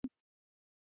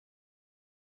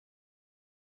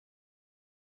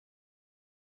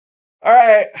All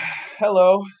right.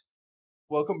 Hello.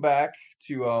 Welcome back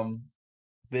to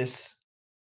this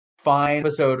fine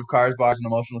episode of Cars, Bars, and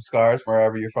Emotional Scars,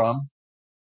 wherever you're from.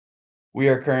 We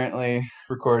are currently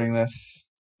recording this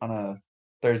on a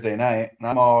Thursday night, and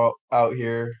I'm all out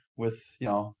here with,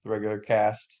 the regular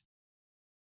cast.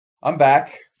 I'm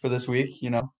back for this week,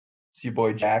 It's your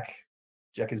boy Jack.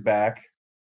 Jack is back.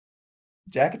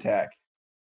 Jack Attack.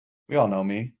 We all know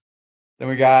me. Then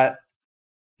we got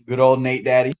good old Nate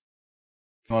Daddy.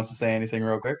 If he wants to say anything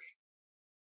real quick.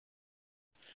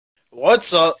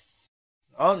 What's up?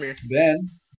 I'm here. Then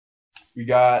we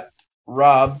got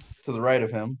Rob to the right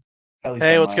of him. At least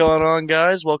Hey, on what's my going on,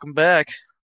 guys? Welcome back.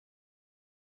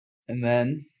 And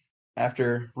then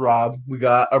after Rob, we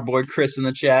got our boy Chris in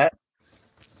the chat.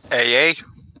 Hey.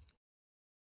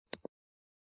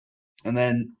 And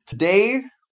then today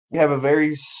we have a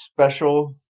very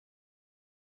special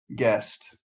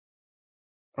guest.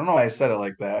 I don't know why I said it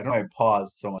like that. I know I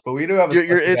paused so much, but we do have a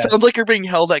special It guest. sounds like you're being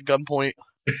held at gunpoint.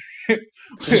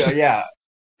 Yeah.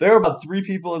 There are about 3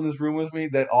 people in this room with me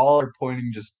that all are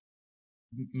pointing just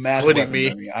mass Pointing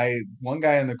weapons at me. One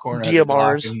guy in the corner has a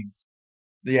Glock, DMRs.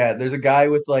 and there's a guy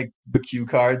with like the cue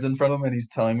cards in front of him, and he's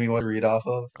telling me what to read off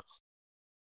of.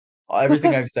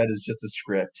 Everything I've said is just a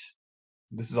script.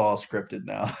 This is all scripted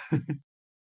now.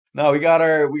 No, we got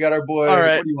our boy. All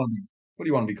right. What do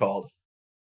you want to be called?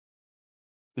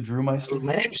 The Drew Meister?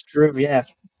 My name's Drew, yeah.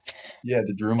 Yeah,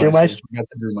 the Drew Drew Meister. Meister. We got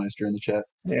the Drew Meister in the chat.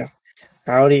 Yeah.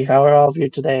 Howdy, how are all of you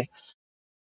today?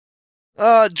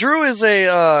 Drew is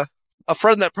a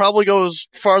friend that probably goes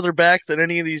farther back than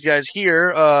any of these guys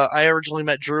here. I originally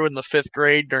met Drew in the 5th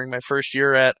grade during my first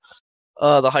year at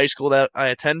the high school that I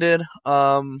attended.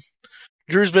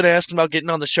 Drew's been asking about getting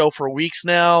on the show for weeks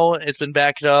now. It's been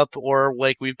backed up, or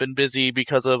like we've been busy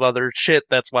because of other shit.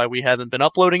 That's why we haven't been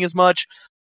uploading as much.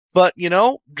 But,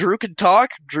 Drew can talk.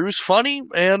 Drew's funny.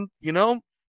 And, tell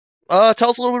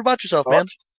us a little bit about yourself, man.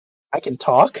 I can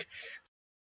talk?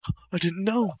 I didn't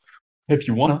know. If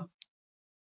you want to.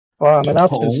 Well, I'm out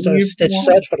to Only if Stitch you want.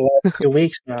 Set for the last 2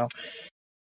 weeks now.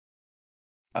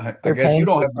 I They're guess paying you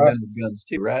don't for have the men with guns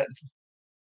too, right?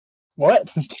 What?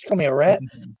 Call me a rat?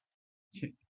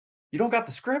 You don't got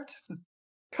the script?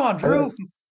 Come on, Drew.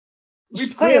 We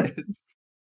Script. played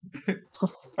it.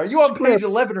 Are you on page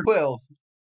 11 or 12?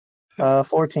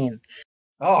 14.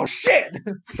 Oh, shit.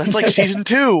 That's like season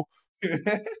 2. What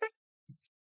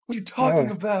are you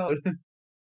talking about?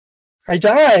 I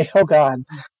die! Oh, God.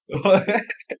 All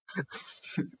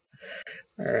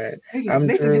right. Nathan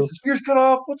Drew. gets his ears cut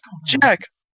off. What's going on? Jack,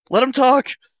 let him talk.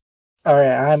 All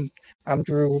right, I'm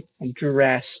Drew. I'm Drew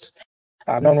Rast.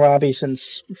 I've known Robbie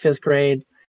since 5th grade.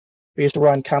 We used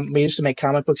to make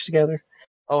comic books together.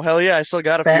 Oh, hell yeah, I still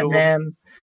got a few of them. Batman.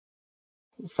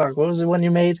 Fuck, what was the one you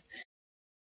made?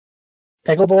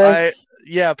 Pickle Boy?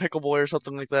 Yeah, Pickle Boy or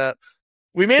something like that.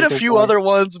 We made Pickle a few Boy. other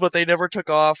ones, but they never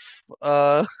took off.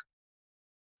 I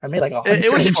made like 100.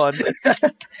 It was fun.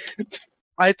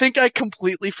 I think I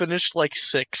completely finished like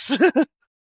 6.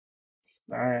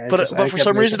 Alright, But for kept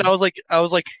some reason, making- I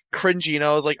was like cringy, and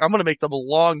I was like, I'm gonna make them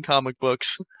long comic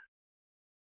books.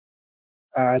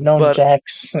 I've known but-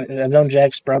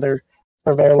 Jack's brother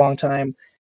for a very long time.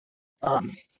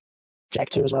 Jack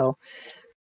too as well.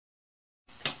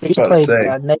 We used to About to play.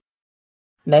 say.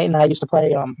 Nate and I used to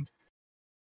play.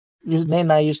 Nate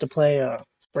and I used to play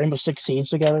Rainbow Six Siege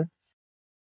together.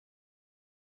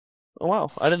 Oh wow,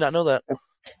 I did not know that.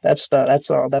 That's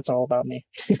all about me.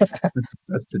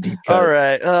 That's the deep cut. All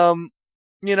right.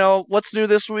 What's new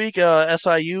this week?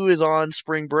 SIU is on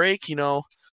spring break.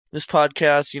 This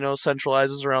podcast,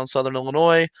 centralizes around Southern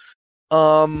Illinois.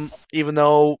 Even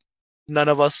though none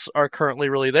of us are currently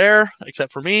really there,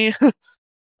 except for me.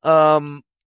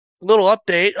 Little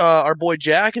update. Our boy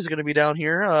Jack is going to be down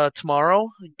here tomorrow,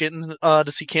 getting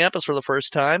to see campus for the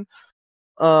first time.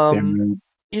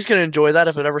 He's going to enjoy that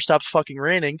if it ever stops fucking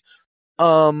raining.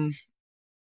 Driving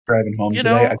home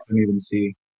today, I couldn't even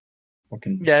see.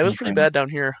 Yeah, it was pretty bad down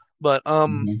here. But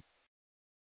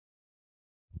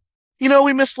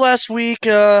we missed last week.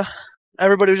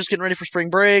 Everybody was just getting ready for spring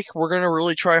break. We're gonna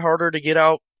really try harder to get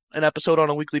out an episode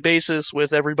on a weekly basis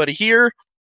with everybody here.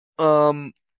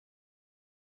 We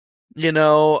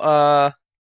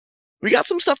got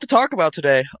some stuff to talk about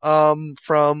today.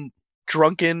 From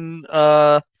drunken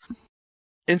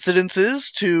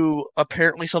incidences to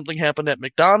apparently something happened at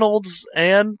McDonald's,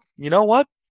 and you know what?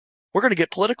 We're gonna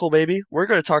get political, baby. We're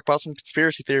gonna talk about some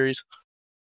conspiracy theories.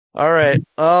 All right.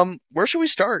 Where should we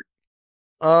start?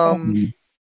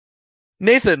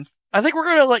 Nathan, I think we're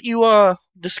gonna let you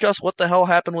discuss what the hell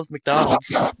happened with McDonald's.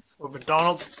 With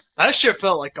McDonald's? That shit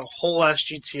felt like a whole ass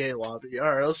GTA lobby.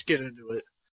 Alright, let's get into it.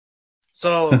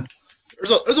 So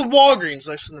there's a Walgreens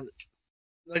next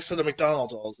to the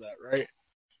McDonald's. All that, right?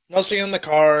 And I was sitting in the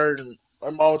car, and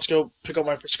my mom went to go pick up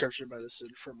my prescription medicine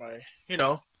for my,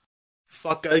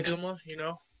 fuck eczema,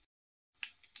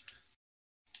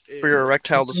 For your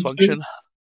erectile dysfunction.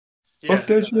 Yeah, Fuck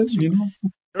that that's- shit, you know?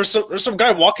 There's some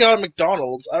guy walking out of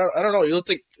McDonald's. I don't know. He looks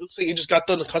like he just got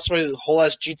done customizing the whole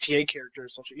ass GTA character or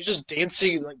something. He's just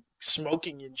dancing, like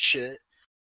smoking and shit.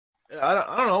 I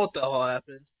don't know what the hell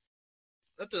happened.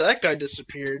 After that guy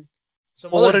disappeared.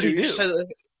 Some Well, other what did he dude do? just had,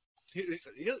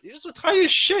 he just was high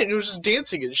as shit. And he was just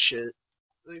dancing and shit.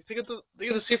 Like, think of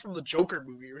the scene from the Joker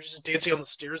movie. He was just dancing on the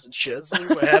stairs and shit. That's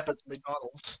literally what happened at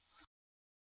McDonald's.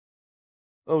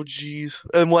 Oh, jeez.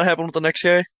 And what happened with the next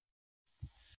guy?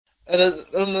 And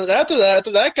then after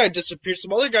that guy disappeared,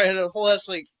 some other guy had a whole ass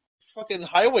like fucking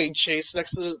highway chase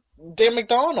next to the damn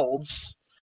McDonald's.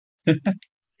 He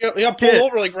got pulled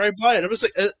over like right by it. It was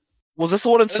like Was this the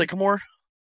one in Sycamore?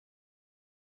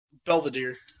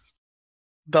 Belvedere.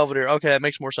 Belvedere. Okay, that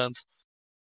makes more sense.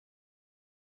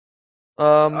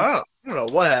 I don't know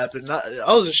what happened.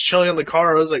 I was just chilling in the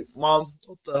car. I was like, "Mom,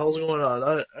 what the hell's going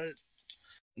on?"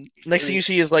 Next thing you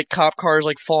see is like cop cars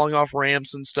like falling off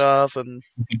ramps and stuff, and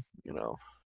you know.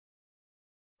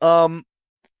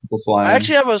 People flying. I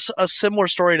actually have a similar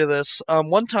story to this.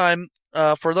 One time,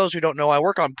 for those who don't know, I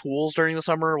work on pools during the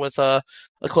summer with a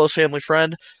close family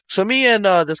friend. So me and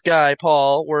this guy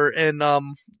Paul were in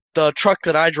the truck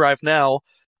that I drive now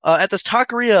at this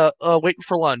taqueria waiting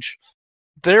for lunch.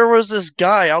 There was this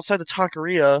guy outside the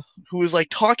taqueria who was like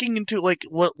talking into like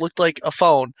what looked like a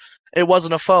phone. It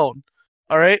wasn't a phone.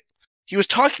 All right. He was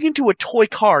talking into a toy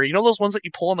car. You know those ones that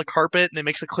you pull on the carpet and it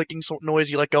makes a clicking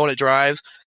noise. You let go and it drives.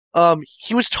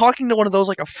 He was talking to one of those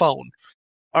like a phone.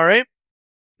 All right.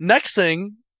 Next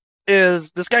thing is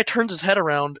this guy turns his head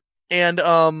around and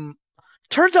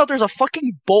turns out there's a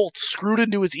fucking bolt screwed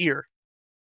into his ear.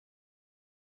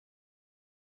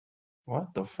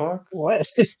 What the fuck? What?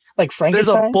 Like There's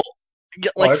Frankenstein? a bolt, yeah,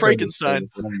 Oh, like I've heard this Frankenstein.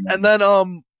 story. And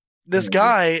then this Yeah.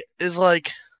 guy is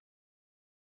like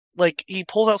he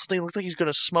pulls out something that looks like he's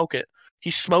gonna smoke it.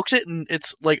 He smokes it and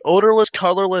it's like odorless,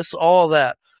 colorless, all of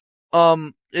that.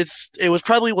 It was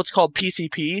probably what's called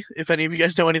PCP. If any of you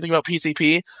guys know anything about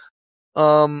PCP,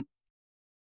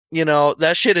 you know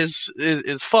that shit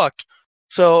is fucked.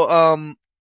 So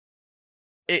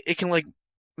it can like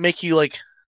make you like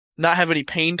not have any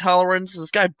pain tolerance.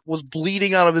 This guy was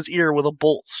bleeding out of his ear with a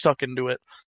bolt stuck into it.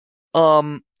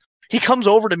 He comes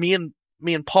over to me and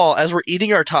Paul as we're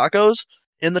eating our tacos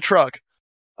in the truck.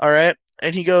 All right,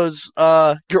 and he goes,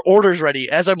 "Your order's ready."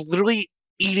 As I'm literally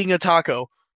eating a taco.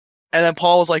 And then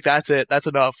Paul was like, "That's it. That's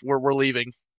enough. We're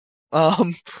leaving."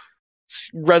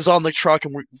 Revs on the truck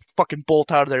and we fucking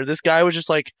bolt out of there. This guy was just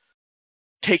like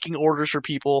taking orders for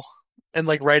people and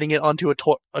like writing it onto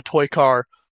a toy car.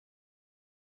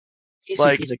 PCP's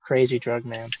like- a crazy drug,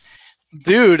 man.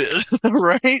 Dude,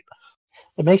 right?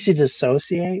 It makes you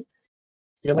dissociate.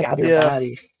 You're like out of your Yeah.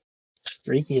 body. It's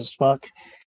freaky as fuck.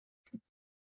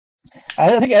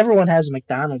 I think everyone has a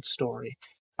McDonald's story.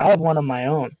 I have one of my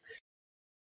own.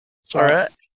 So, All right.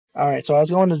 All right. So I was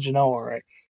going to Genoa, right?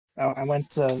 I went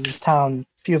to this town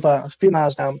a few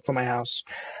miles down from my house.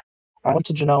 I went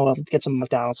to Genoa to get some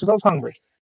McDonald's because I was hungry.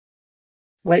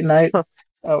 Late night, Huh.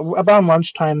 about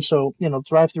lunchtime, so the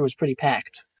drive-through was pretty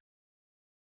packed.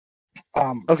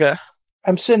 Okay.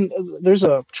 I'm sitting. There's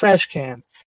a trash can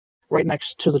right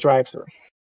next to the drive-through.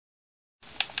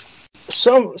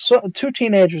 So two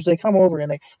teenagers, they come over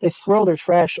and they throw their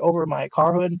trash over my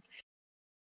car hood.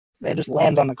 It just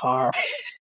lands on the car.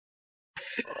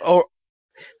 Oh,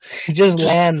 It just Just-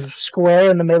 lands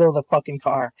square in the middle of the fucking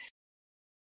car.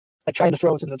 I tried to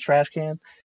throw it in the trash can.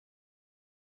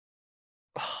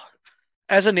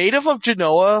 as a native of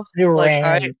Genoa, It like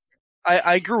ran.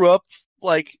 I grew up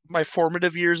like my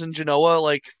formative years in Genoa,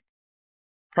 like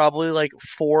probably like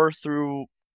 4 through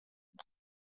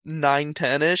 9,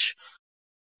 10-ish.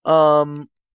 I've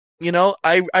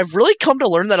really come to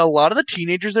learn that a lot of the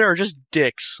teenagers there are just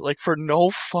dicks, like for no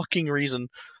fucking reason.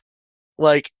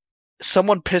 Like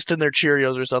someone pissed in their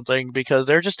Cheerios or something because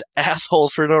they're just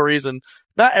assholes for no reason.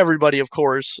 Not everybody, of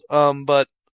course. But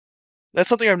that's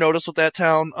something I've noticed with that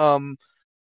town.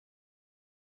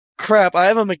 Crap, I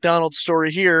have a McDonald's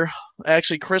story here.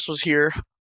 Actually, Chris was here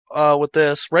with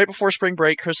this. Right before spring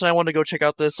break, Chris and I wanted to go check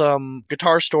out this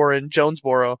guitar store in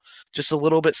Jonesboro, just a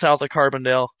little bit south of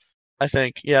Carbondale, I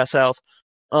think. Yeah, south.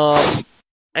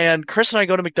 And Chris and I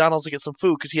go to McDonald's to get some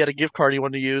food because he had a gift card he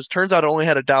wanted to use. Turns out it only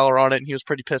had $1 on it, and he was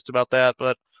pretty pissed about that.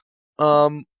 But,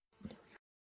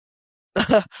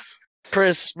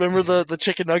 Chris, remember the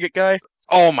chicken nugget guy?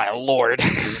 Oh my lord.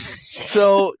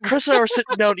 So Chris and I were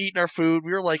sitting down eating our food.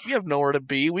 We were like, we have nowhere to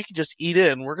be. We can just eat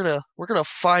in. We're gonna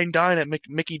fine dine at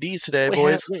Mickey D's today,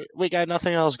 boys. We got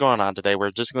nothing else going on today.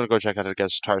 We're just gonna go check out the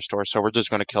guitar store. So we're just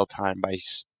gonna kill time by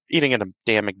eating at a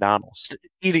damn McDonald's.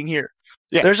 Eating here.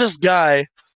 Yeah. There's this guy,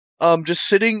 just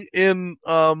sitting in,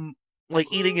 like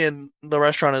eating in the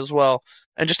restaurant as well,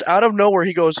 and just out of nowhere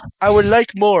he goes, "I would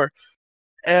like more,"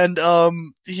 and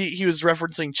he was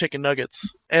referencing chicken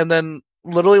nuggets, and then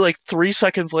literally like 3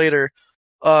 seconds later,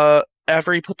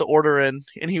 after he put the order in,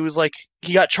 and he was like,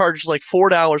 he got charged like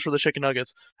 $4 for the chicken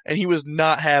nuggets, and he was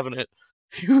not having it.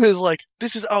 He was like,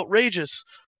 "This is outrageous,"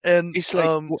 and He's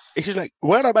like,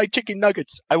 where are my chicken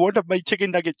nuggets? I want my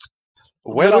chicken nuggets.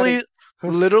 Where are they?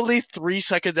 literally 3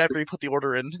 seconds after he put the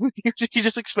order in, he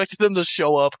just expected them to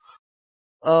show up.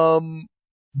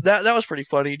 That was pretty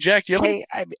funny. Jack, do you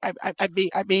have? Hey,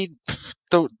 I mean,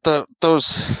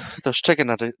 those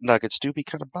chicken nuggets do be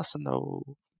kind of busting though.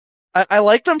 I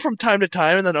like them from time to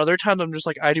time, and then other times I'm just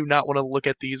like, I do not want to look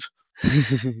at these.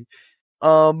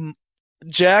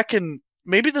 Jack, and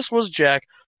maybe this was Jack,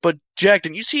 but Jack,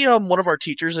 didn't you see one of our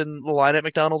teachers in the line at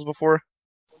McDonald's before?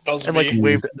 That was And like me.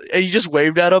 waved, and you just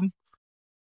waved at him.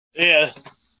 Yeah.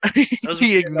 was He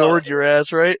me, ignored your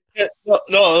ass, right? Yeah,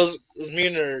 no, it was me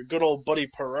and our good old buddy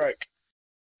Parek.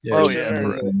 Oh, We're yeah. sitting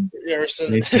there- yeah, we're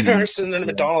sitting, Nathan. we're sitting in the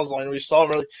McDonald's line. We saw him.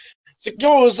 We're like, it's like,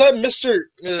 yo, is that Mister?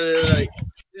 Like,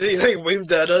 he like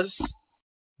waved at us.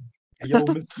 Yo,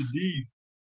 Mr. D.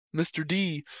 Mr.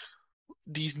 D.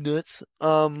 D's nuts.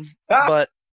 Ah! But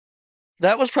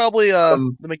that was probably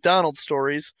Um, the McDonald's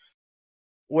stories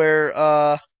where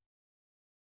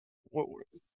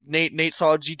Nate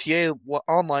saw GTA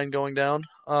Online going down.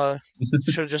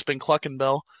 Should have just been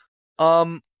Cluckenbell.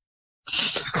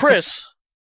 Chris,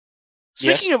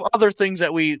 speaking of other things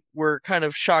that we were kind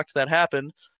of shocked that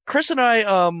happened, Chris and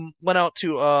I went out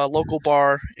to a local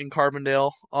bar in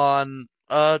Carbondale on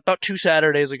about 2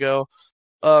 Saturdays ago,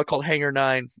 called Hangar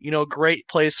 9. You know, great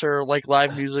place for like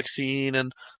live music scene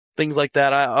and things like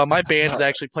that. My band's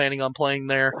actually planning on playing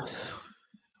there.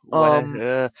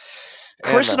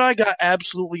 Chris and I got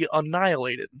absolutely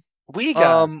annihilated. we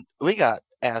got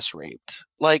ass raped.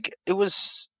 Like it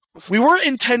was. We weren't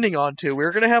intending on to. We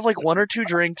were gonna have like 1 or 2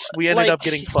 drinks. We ended up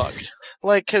getting fucked.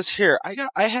 Like, cause here I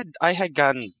had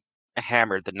gotten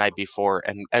hammered the night before,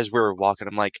 and as we were walking,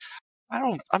 I'm like,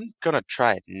 I'm gonna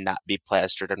try and not be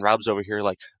plastered. And Rob's over here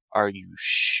like, are you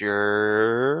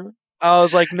sure? I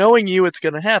was like, knowing you, it's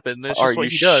gonna happen. It's Are just what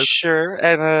you he does. sure?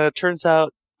 And turns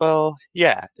out, well,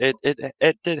 yeah, it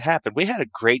did happen. We had a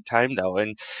great time though,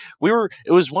 and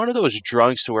it was one of those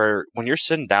drunks to where when you're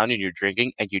sitting down and you're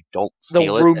drinking and you don't The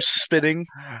feel room it, spinning.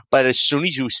 but as soon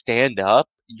as you stand up,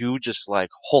 you just like,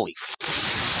 holy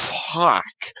fuck.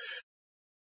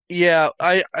 Yeah,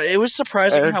 it was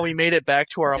surprising Uh, how we made it back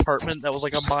to our apartment. That was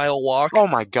like a mile walk. Oh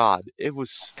my god, it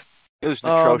was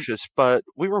atrocious. But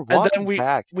we were And then walking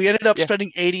back. we ended up Yeah.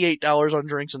 spending $88 on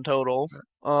drinks in total.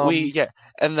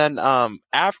 And then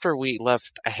after we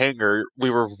left a hangar, we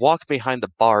were walking behind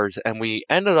the bars, and we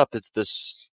ended up at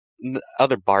this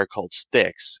other bar called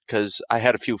Sticks, because I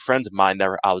had a few friends of mine that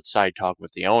were outside talking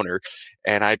with the owner,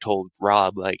 and I told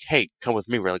Rob like, "Hey, come with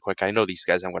me really quick. I know these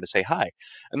guys. I want to say hi."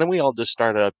 And then we all just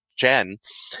started up chatting,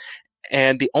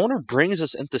 and the owner brings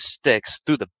us into Sticks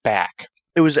through the back.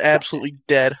 It was absolutely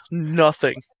dead.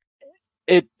 Nothing.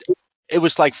 It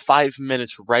was like 5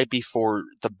 minutes right before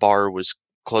the bar was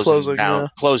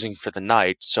closing for the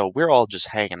night, so we're all just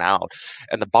hanging out,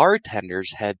 and the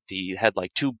bartenders had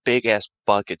like 2 big ass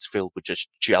buckets filled with just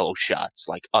Jello shots,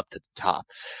 like up to the top,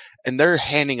 and they're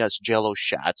handing us Jello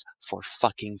shots for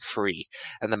fucking free.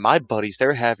 And then my buddies,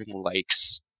 they're having like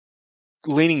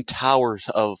leaning towers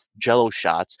of Jello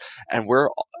shots, and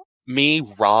me,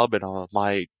 Rob, and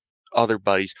my other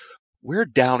buddies, we're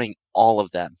downing all of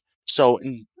them. So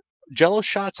Jello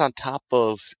shots on top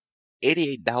of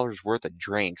 $88 worth of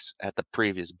drinks at the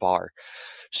previous bar.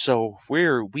 So we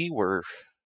were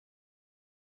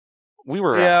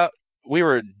Yeah.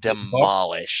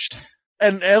 demolished.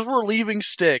 And as we're leaving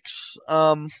Sticks,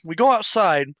 we go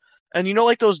outside, and you know,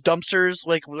 like those dumpsters,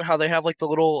 like how they have like the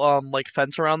little like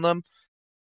fence around them.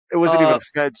 It wasn't even a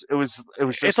fence. It was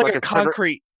just It's like a center-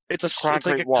 concrete. It's like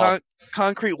concrete a wall.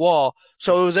 concrete wall.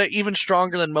 So it was even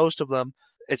stronger than most of them.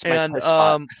 It's my And piss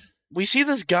spot. we see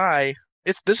this guy.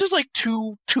 This is like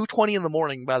 2:20 in the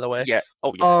morning, by the way. Yeah.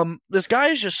 Oh yeah. This guy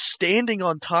is just standing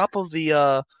on top of the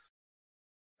Walls.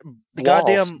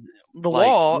 goddamn the Like,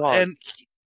 wall, wall. and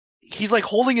he's like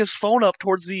holding his phone up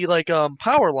towards the like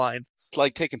power line.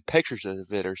 Like taking pictures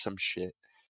of it or some shit.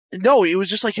 No, it was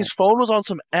just like his phone was on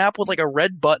some app with like a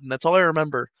red button. That's all I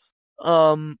remember.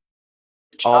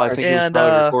 Oh, I think he was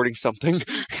probably recording something.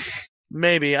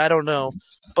 Maybe, I don't know.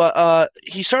 But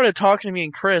he started talking to me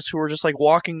and Chris, who were just like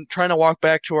trying to walk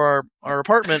back to our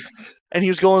apartment, and he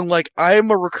was going like,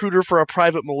 "I'm a recruiter for a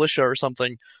private militia or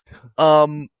something."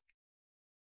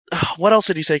 What else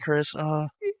did he say, Chris?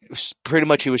 Pretty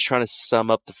much he was trying to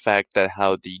sum up the fact that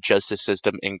how the justice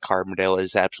system in Carbondale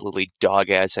is absolutely dog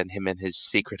ass, and him and his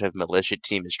secretive militia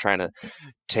team is trying to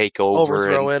take over,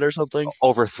 overthrow it or something,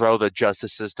 overthrow the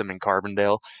justice system in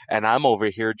Carbondale. And I'm over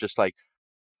here just like,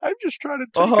 I'm just trying to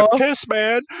take a piss,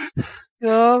 man.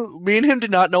 Yeah, me and him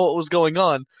did not know what was going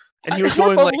on, and he was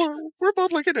going like, we're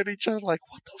both looking at each other like,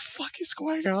 what the fuck is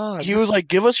going on? He was like,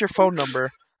 give us your phone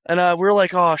number, and we were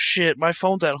like, oh shit, my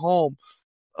phone's at home.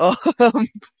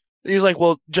 He was like,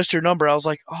 well, just your number. I was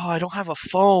like, oh, I don't have a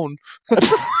phone.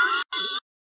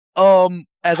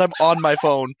 As I'm on my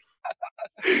phone.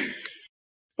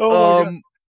 Oh my God.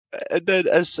 And then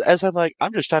as I'm like,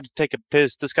 I'm just trying to take a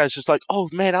piss, this guy's just like, oh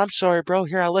man, I'm sorry, bro.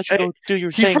 Here, I'll let you go do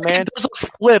your thing, man. He does a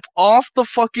flip off the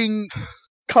fucking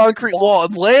concrete wall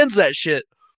and lands that shit.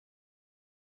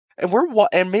 And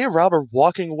me and Rob are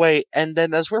walking away, and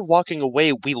then as we're walking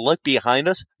away, we look behind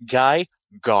us, guy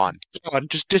gone.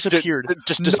 Just disappeared.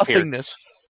 Just disappeared. Nothingness.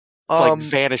 Like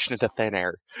vanished into thin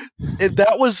air.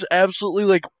 That was absolutely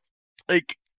like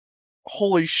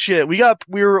holy shit.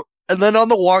 And then on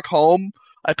the walk home,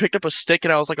 I picked up a stick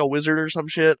and I was like a wizard or some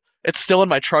shit. It's still in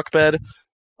my truck bed.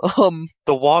 The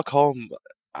walk home,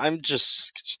 I'm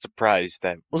just surprised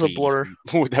that was a blur.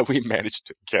 That we managed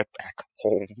to get back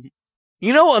home.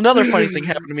 You know, another funny thing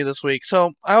happened to me this week.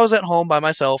 So I was at home by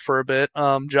myself for a bit.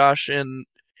 Josh and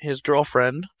his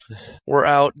girlfriend were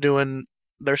out doing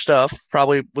their stuff,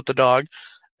 probably with the dog.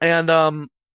 And I'm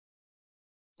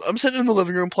sitting in the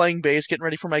living room playing bass, getting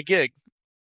ready for my gig.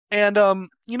 And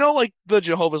you know, like the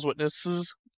Jehovah's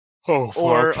Witnesses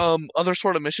or other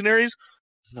sort of missionaries.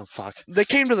 No fuck. They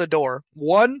came to the door.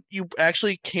 One, you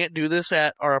actually can't do this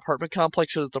at our apartment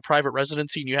complex because it's a private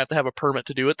residency and you have to have a permit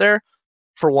to do it there.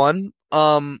 For one.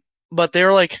 But they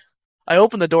were like, I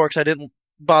opened the door because I didn't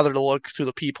bother to look through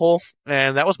the peephole,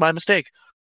 and that was my mistake.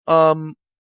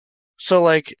 So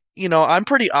like, you know, I'm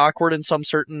pretty awkward in some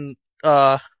certain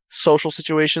social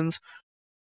situations,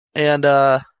 and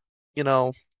you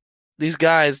know, these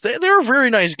guys, they were very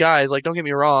nice guys. Like, don't get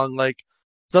me wrong, like,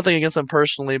 nothing against them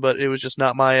personally, but it was just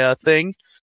not my thing.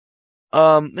 They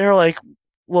were like,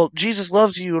 well, Jesus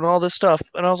loves you and all this stuff,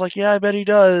 and I was like, yeah, I bet he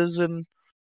does, and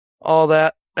all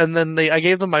that. And then I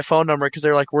gave them my phone number because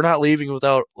they're like, we're not leaving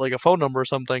without like a phone number or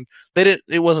something.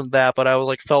 It wasn't that, but I was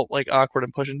like, felt like awkward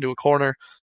and pushed into a corner.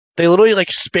 They literally like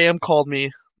spam called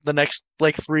me the next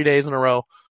like 3 days in a row.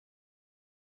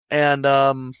 And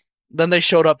then they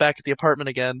showed up back at the apartment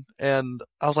again, and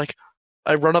I was like,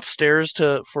 I run upstairs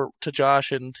to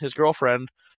Josh and his girlfriend,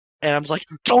 and I was like,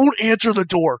 don't answer the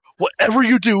door. Whatever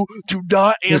you do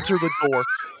not answer the door.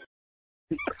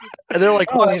 And they're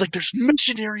like, well, I was like, there's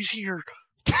missionaries here.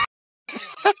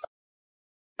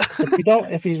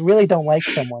 If you really don't like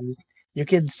someone, you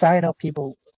can sign up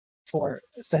people for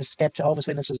get Jehovah's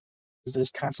Witnesses to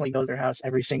just constantly go to their house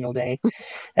every single day,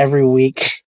 every week.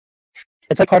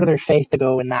 It's like part of their faith to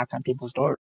go and knock on people's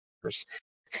doors.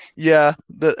 Yeah,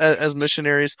 as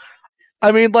missionaries.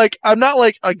 I mean, like, I'm not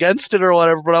like against it or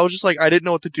whatever, but I was just like, I didn't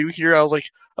know what to do here. I was like,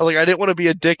 I didn't want to be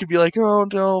a dick and be like, oh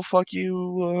no, fuck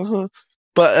you.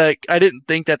 But I didn't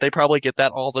think that they probably get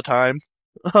that all the time.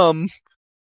 And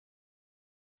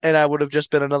I would have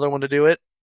just been another one to do it.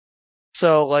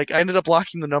 So, like, I ended up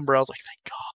blocking the number. I was like, thank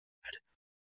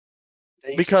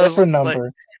God. Because number. Like,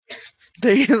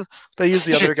 they use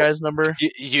the other guy's number.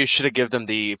 You should have given them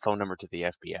the phone number to the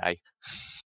FBI.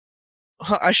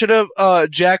 I should have,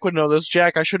 Jack would know this.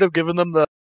 Jack, I should have given them the...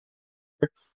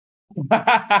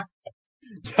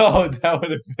 Oh, that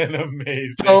would have been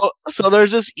amazing. So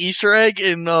there's this Easter egg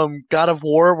in God of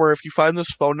War where if you find this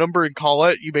phone number and call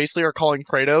it, you basically are calling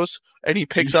Kratos, and he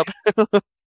picks up.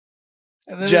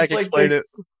 And then Jack explained it.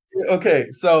 Okay,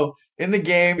 so in the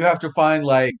game, you have to find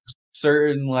like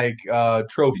certain like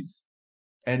trophies,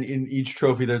 and in each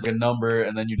trophy there's like a number,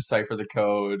 and then you decipher the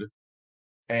code,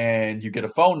 and you get a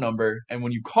phone number, and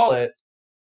when you call it,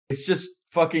 it's just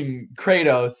fucking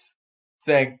Kratos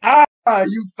saying,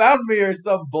 you found me, or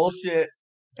some bullshit.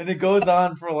 And it goes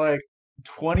on for like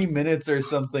 20 minutes or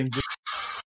something. Just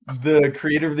the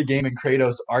creator of the game and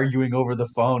Kratos arguing over the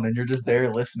phone, and you're just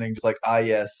there listening, just like,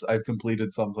 yes, I've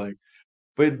completed something.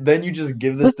 But then you just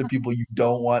give this to people you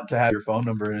don't want to have your phone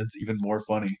number, and it's even more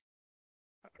funny.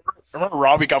 I remember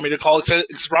Robbie got me to call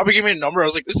because Robbie gave me a number. I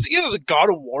was like, this is either the God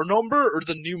of War number or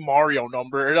the new Mario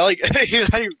number. And I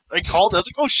called it. I was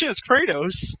like, oh shit, it's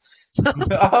Kratos.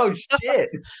 Oh shit.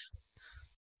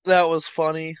 That was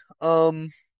funny. But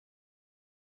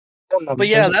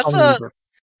yeah, that's a.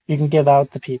 You can give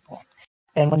out to people,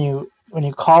 and when you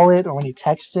call it or when you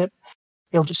text it,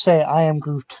 it'll just say, "I am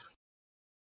Groot."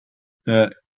 Oh,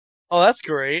 that's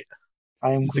great.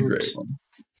 I am Groot. That's a great one.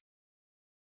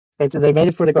 They made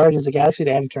it for the Guardians of the Galaxy.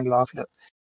 They haven't turned it off yet.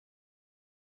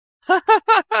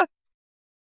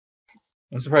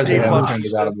 I'm surprised they haven't turned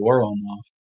the God of War one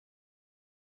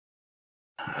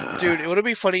off. Dude, it would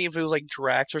be funny if it was like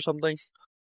Drax or something.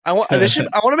 I want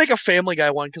to make a Family Guy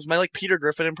one because my like Peter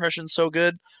Griffin impression's so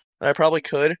good that I probably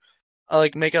could.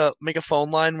 Like make a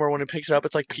phone line where when it picks up,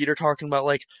 it's like Peter talking about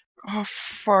like, "Oh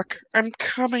fuck, I'm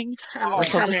coming," or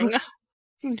something.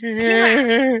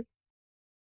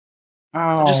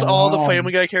 Just all the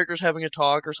Family Guy characters having a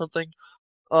talk or something.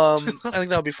 I think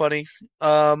that would be funny.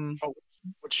 I'm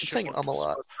saying a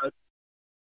lot.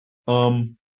 You're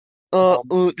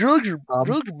like your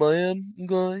man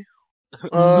guy.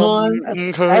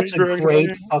 That's a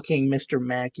great fucking Mr.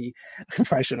 Mackey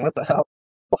impression. What the hell?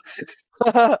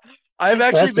 I've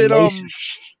actually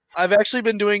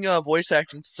been doing voice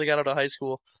acting since I got out of high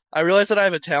school. I realized that I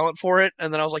have a talent for it,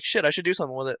 and then I was like, shit, I should do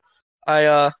something with it.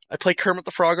 I play Kermit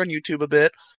the Frog on YouTube a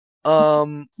bit.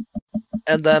 And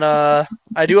then I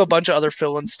do a bunch of other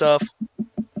fill-in stuff.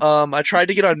 I tried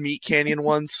to get on Meat Canyon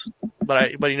once,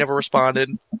 but he never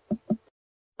responded.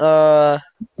 But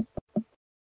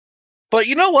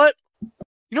you know what?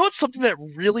 You know what's something that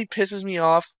really pisses me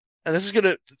off? And this is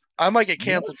I might get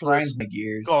canceled for this.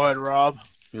 Go ahead, Rob.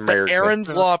 The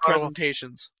Aaron's Law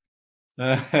presentations. All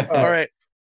right.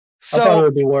 So I thought it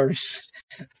would be worse.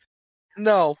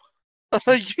 No.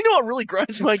 You know what really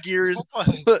grinds my gears?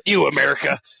 You,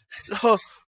 America.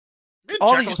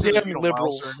 All these damn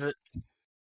liberals.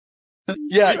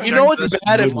 Yeah, you know what's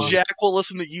bad if Jack will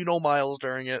listen to You Know Miles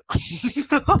during it.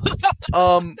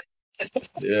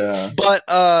 Yeah.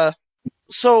 But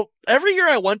so every year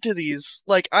I went to these,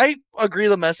 like I agree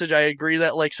the message, I agree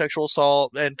that like sexual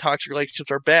assault and toxic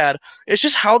relationships are bad. It's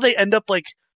just how they end up like,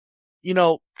 you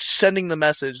know, sending the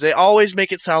message. They always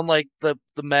make it sound like the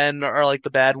men are like the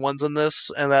bad ones in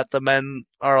this and that the men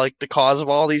are like the cause of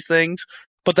all these things.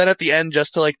 But then at the end,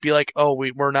 just to like be like, oh,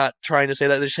 we're not trying to say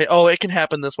that. They say, oh, it can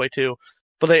happen this way too.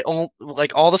 But they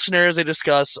like all the scenarios they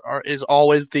discuss is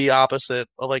always the opposite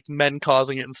of like men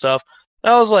causing it and stuff.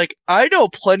 And I was like, I know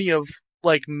plenty of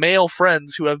like male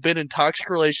friends who have been in toxic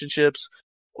relationships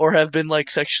or have been like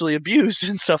sexually abused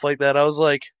and stuff like that. I was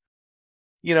like,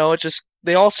 you know, it just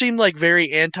they all seem like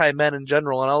very anti-men in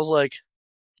general, and I was like,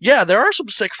 yeah, there are some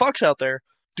sick fucks out there.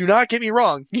 Do not get me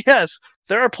wrong. Yes,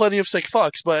 there are plenty of sick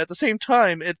fucks, but at the same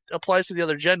time, it applies to the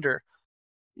other gender.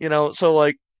 You know, so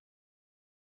like,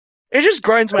 it just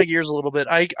grinds my gears a little bit.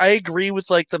 I agree with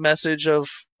like the message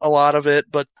of a lot of it,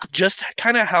 but just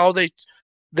kind of how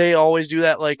they always do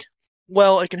that, like,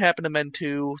 well, it can happen to men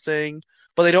too thing,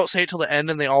 but they don't say it till the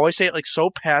end, and they always say it like so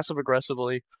passive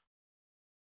aggressively.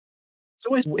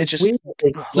 It's just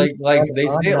like they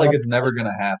say it like it's never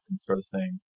gonna happen, sort of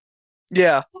thing.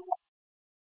 Yeah.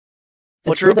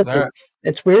 It's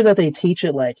weird that they teach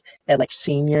it like at like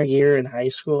senior year in high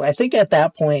school. I think at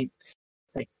that point,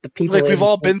 like the people like we've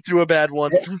all been through a bad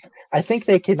one. I think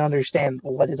they can understand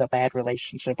what is a bad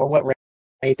relationship or what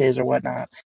rape is or whatnot.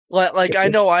 Like I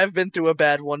know I've been through a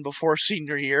bad one before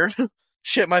senior year.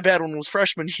 Shit, my bad one was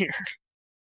freshman year.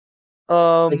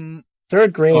 Like,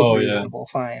 third grade, reasonable,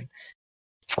 fine.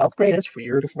 12th grade, that's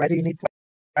weird. Why do they need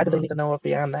to know it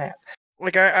beyond that?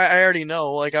 Like I already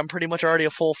know. Like I'm pretty much already a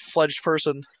full-fledged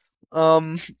person.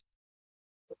 But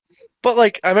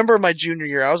like I remember my junior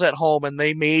year, I was at home and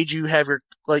they made you have your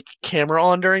like camera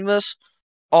on during this.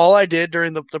 All I did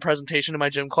during the presentation in my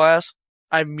gym class,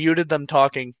 I muted them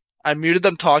talking.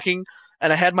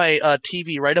 And I had my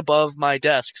TV right above my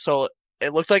desk, so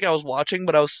it looked like I was watching,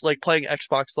 but I was like playing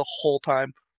Xbox the whole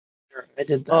time. I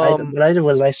did. What I did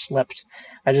was I slept.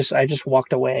 I just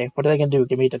walked away. What are they gonna do?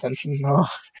 Give me detention? No.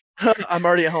 I'm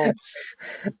already at home.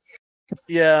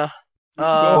 Yeah.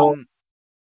 And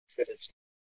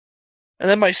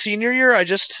then my senior year, I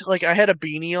just like I had a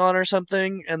beanie on or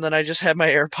something, and then I just had my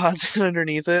AirPods in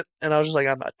underneath it, and I was just like,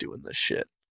 I'm not doing this shit.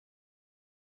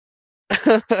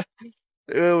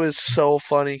 It was so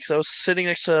funny because I was sitting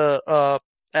next to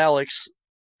Alex,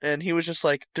 and he was just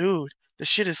like, "Dude, this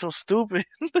shit is so stupid."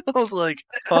 I was like,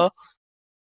 "Huh?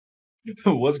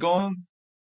 What's going on?"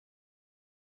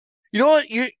 You know what?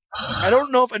 I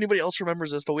don't know if anybody else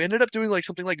remembers this, but we ended up doing like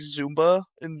something like Zumba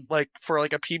and like for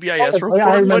like a PBIS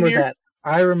report one year.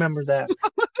 I remember that.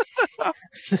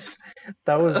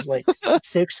 That was like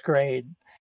 6th grade.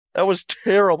 That was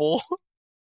terrible.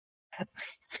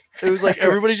 It was like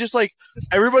everybody's just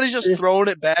throwing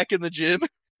it back in the gym.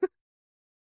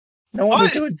 No one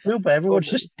was What? doing Zumba. Everyone's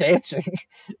just dancing.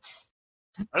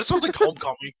 That sounds like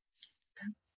homecoming.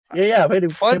 Yeah, pretty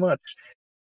much.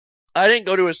 I didn't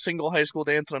go to a single high school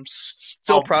dance, and I'm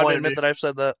still proud to admit that I've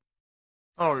said that.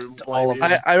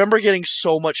 I remember getting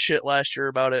so much shit last year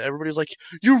about it. Everybody's like,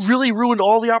 "You really ruined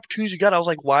all the opportunities you got." I was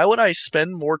like, "Why would I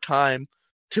spend more time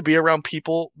to be around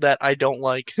people that I don't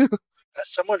like?" As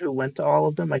someone who went to all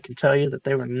of them, I can tell you that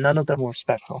none of them were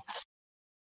special.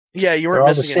 Yeah, you weren't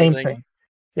missing same anything. Thing.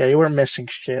 Yeah, you weren't missing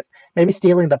shit. Maybe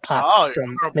stealing the pop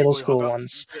from middle school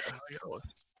ones.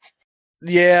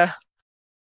 Yeah.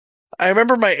 I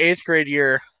remember my 8th grade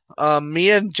year. Me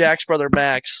and Jack's brother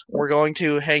Max were going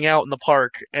to hang out in the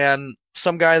park, and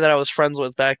some guy that I was friends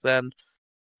with back then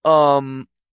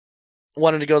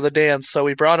wanted to go to the dance, so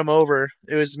we brought him over.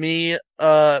 It was me,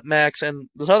 Max, and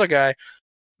this other guy.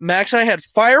 Max and I had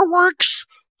fireworks,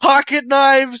 pocket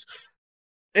knives,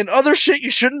 and other shit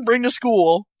you shouldn't bring to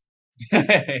school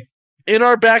in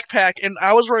our backpack, and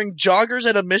I was wearing joggers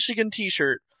and a Michigan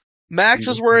t-shirt. Max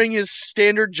was wearing his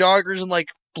standard joggers and like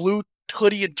blue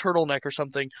hoodie and turtleneck or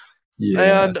something.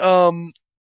 Yeah. And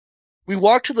we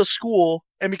walked to the school,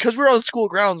 and because we were on the school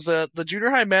grounds, the junior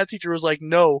high math teacher was like,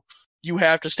 "No, you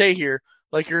have to stay here.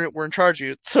 Like we're in charge of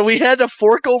you." So we had to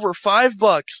fork over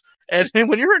 $5. And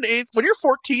when you're when you're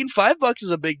 14, $5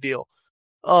 is a big deal.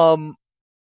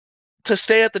 To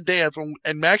stay at the dance,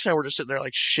 and Max and I were just sitting there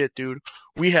like, "Shit, dude,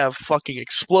 we have fucking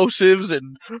explosives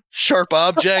and sharp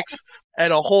objects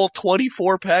and a whole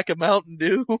 24-pack of Mountain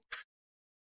Dew."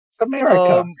 It's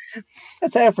America.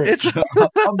 That's Africa. It's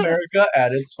America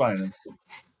at its finest.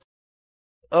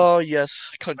 Oh yes,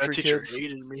 country that teacher kids.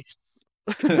 hated me.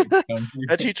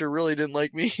 That teacher really didn't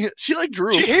like me. She liked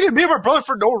Drew. She hated me and my brother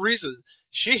for no reason.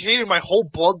 She hated my whole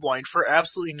bloodline for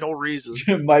absolutely no reason.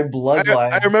 My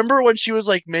bloodline. I remember when she was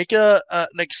like, make an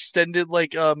extended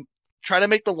try to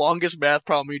make the longest math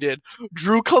problem we did.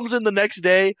 Drew comes in the next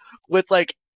day with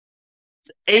like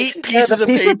 8 pieces of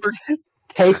paper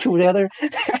taped together.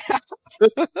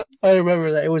 I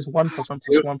remember that it was 1 + 1 +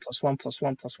 1 + 1 +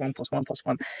 1 + 1 + 1 +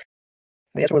 1.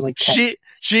 The answer was like 10.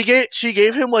 She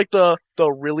gave him like the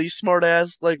really smart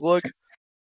ass like look.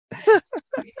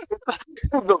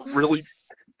 The really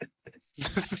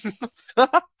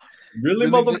really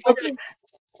motherfucker.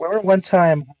 Remember one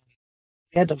time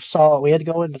we had to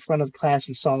go in the front of the class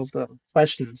and solve the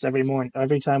questions every morning,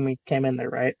 every time we came in there,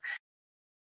 right?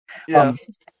 Yeah.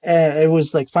 It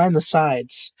was like find the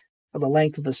sides, or the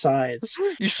length of the sides.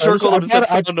 You circled them and said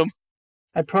found them.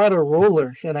 I brought a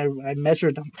ruler and I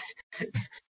measured them.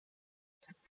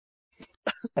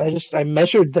 I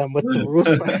measured them with the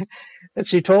ruler, and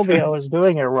she told me I was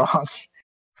doing it wrong.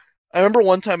 I remember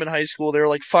one time in high school they were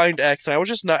like find X, and I was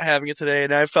just not having it today,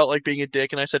 and I felt like being a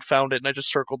dick, and I said found it, and I just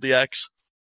circled the X.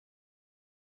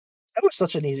 That was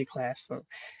such an easy class, though.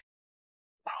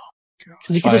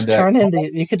 Because you could just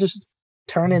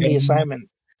turn in the assignment,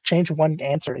 change one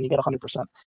answer, and you get 100%.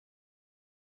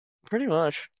 Pretty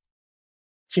much.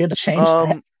 She had to change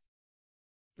that.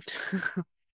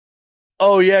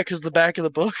 Oh yeah, because the back of the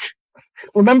book.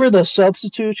 Remember the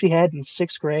substitute she had in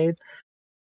 6th grade?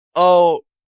 Oh,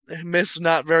 Miss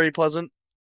Not Very Pleasant.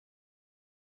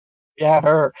 Yeah,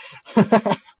 her.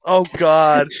 Oh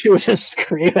God. She would just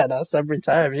scream at us every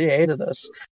time. She hated us.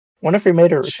 Wonder if we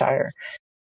made her retire.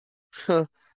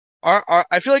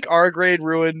 I feel like our grade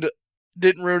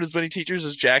didn't ruin as many teachers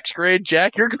as Jack's grade.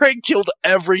 Jack, your grade killed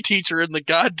every teacher in the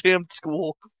goddamn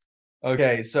school.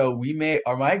 Okay, so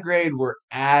my grade were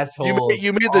assholes.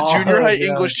 You made the junior high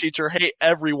English teacher hate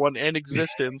everyone and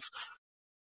existence.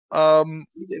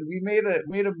 We made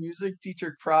a music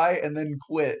teacher cry and then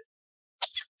quit.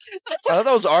 I thought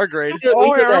that was our grade. I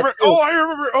remember.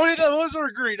 Oh yeah, that was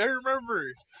our grade. I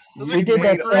remember. We did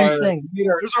that same thing.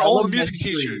 It was our old music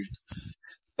teacher.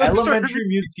 Elementary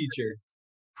music teacher.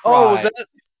 Oh, was that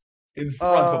in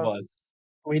front of us?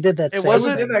 We did that. It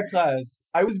wasn't in that class.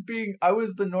 I was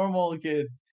the normal kid.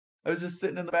 I was just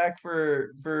sitting in the back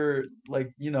for like,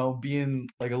 being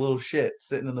like a little shit,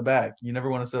 sitting in the back. You never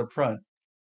want to sit up front.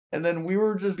 And then we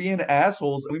were just being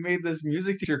assholes. We made this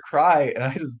music teacher cry, and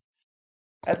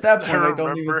at that point, I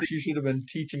don't even think she should have been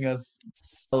teaching us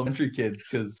elementary kids,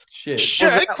 because shit.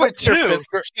 Shit, I quit too.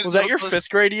 Was that your 5th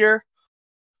grade year?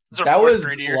 That was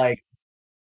like,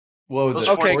 what was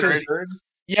it? Okay,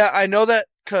 yeah, I know that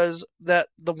because the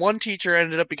one teacher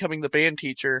ended up becoming the band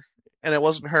teacher, and it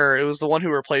wasn't her. It was the one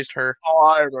who replaced her. Oh,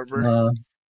 I remember.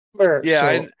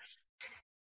 Yeah.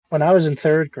 When I was in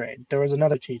 3rd grade, there was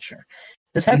another teacher.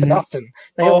 This happened often.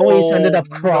 They always ended up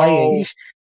crying.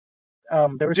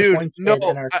 there was this one kid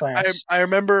in our class. I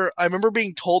remember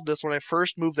being told this when I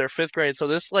first moved there, 5th grade. So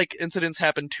this like incidents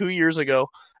happened 2 years ago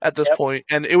at this point,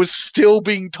 and it was still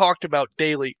being talked about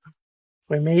daily.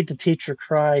 We made the teacher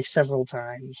cry several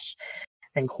times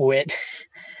and quit.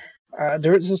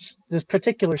 There was this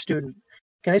particular student.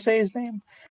 Can I say his name?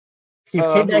 He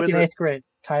came back in 8th grade.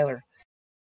 Tyler.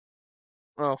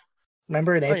 Oh,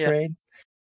 remember in 8th grade?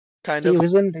 Kind of. He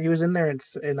was in there in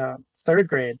 3rd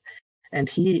grade, and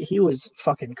he was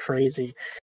fucking crazy.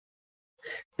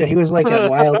 Yeah, he was like a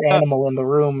wild animal in the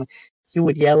room. He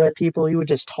would yell at people. He would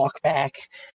just talk back.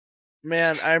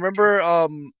 Man, I remember.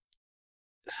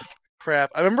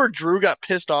 Crap! I remember Drew got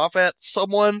pissed off at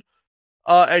someone,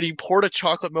 and he poured a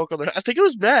chocolate milk on there. I think it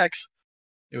was Max.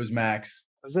 It was Max.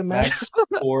 Was it Max?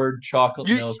 Poured chocolate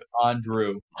milk on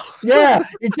Drew. Yeah,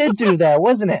 it did do that,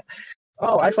 wasn't it?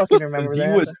 Oh, I fucking remember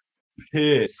that. He was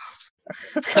pissed.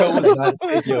 I was not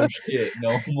take your shit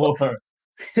no more.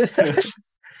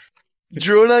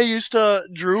 Drew and I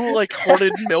Drew like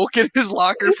hoarded milk in his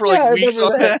locker for like weeks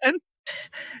on end.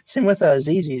 Same with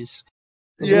ZZ's.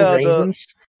 Yeah, the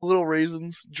little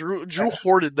raisins. Drew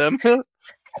hoarded them.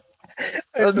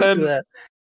 And then,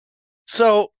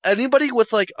 so anybody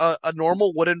with like a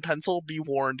normal wooden pencil, be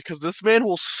warned, because this man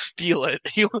will steal it.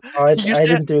 I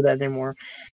didn't do that anymore.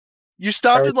 You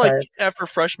stopped it like after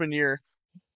freshman year.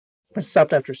 I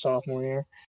stopped after sophomore year.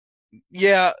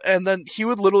 Yeah, and then he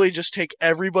would literally just take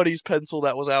everybody's pencil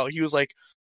that was out. He was like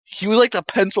the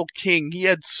pencil king. He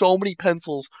had so many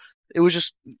pencils. It was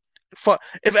just fun.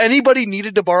 If anybody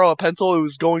needed to borrow a pencil, it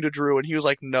was going to Drew, and he was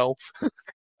like, no.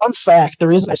 Fun fact, the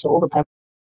reason I sold the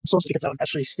pencils is because I would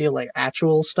actually steal like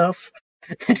actual stuff.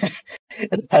 And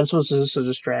the pencils is just a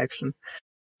distraction.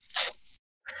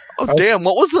 Oh damn,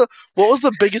 what was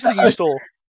the biggest thing you stole?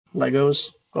 Legos.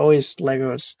 Always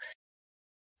Legos.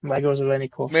 Legos of any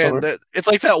cool sort. Man, it's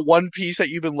like that one piece that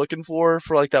you've been looking for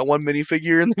like that one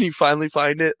minifigure, and then you finally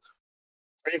find it.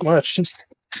 Pretty much.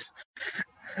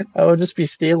 I would just be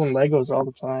stealing Legos all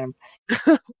the time.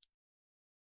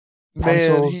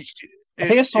 Man, I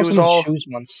think I stole some shoes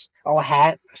once. Oh, a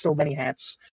hat. I stole many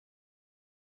hats.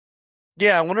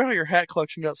 Yeah, I wonder how your hat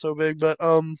collection got so big, but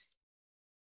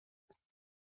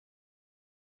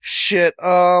shit.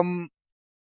 I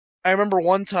remember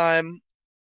one time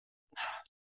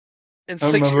in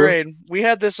 6th grade, we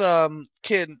had this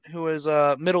kid who was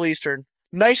Middle Eastern.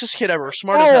 Nicest kid ever,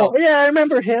 smart as hell. Yeah, I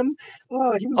remember him.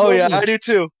 Oh, he was lovely. Yeah, I do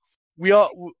too. He was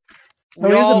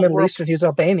Middle Eastern. He was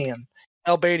Albanian.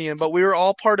 But we were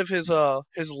all part of his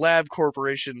lab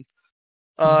corporation.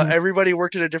 Everybody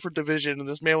worked in a different division, and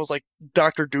this man was like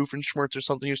Dr. Doofenshmirtz or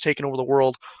something. He was taking over the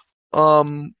world.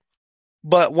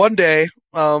 But one day,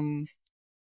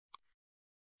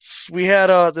 we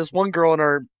had this one girl in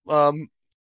our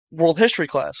world history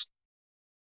class.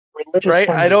 Right?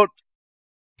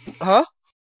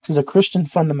 She's a Christian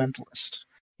fundamentalist.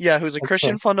 Yeah, who's a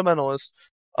Christian fundamentalist.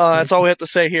 That's all we have to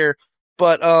say here.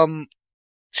 But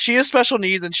she has special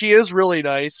needs, and she is really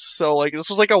nice. So like this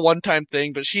was like a one-time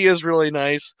thing, but she is really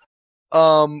nice.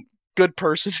 Good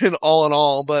person in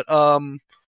all. But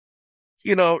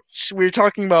we were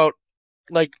talking about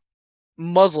like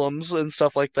Muslims and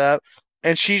stuff like that,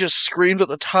 and she just screamed at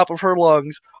the top of her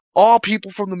lungs, all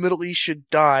people from the Middle East should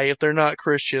die if they're not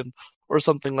Christian, or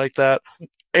something like that.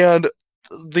 And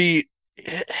the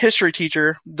history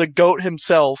teacher, the GOAT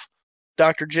himself,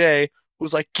 Dr. J,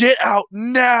 was like, get out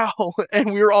now!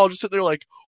 And we were all just sitting there like,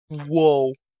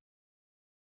 whoa.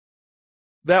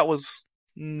 That was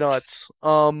nuts.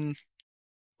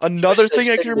 Another thing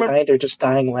I can remember... They're just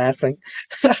dying laughing.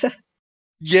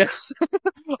 Yes.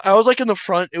 I was like in the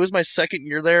front. It was my second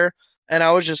year there, and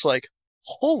I was just like,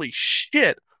 holy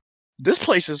shit. This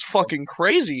place is fucking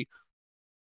crazy.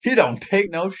 He don't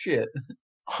take no shit.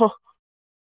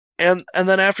 And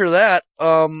then after that,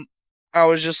 I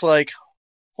was just like,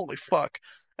 holy fuck.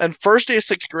 And first day of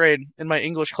 6th grade in my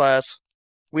English class,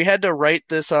 we had to write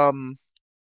this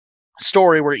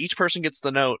story where each person gets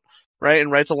the note, right,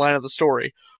 and writes a line of the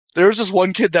story. There was this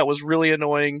one kid that was really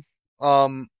annoying,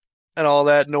 and all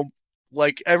that. No,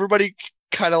 like everybody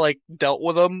kind of like dealt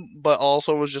with him, but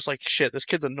also was just like, shit, this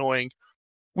kid's annoying.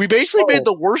 We basically made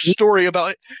the worst story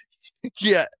about it.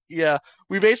 Yeah.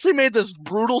 We basically made this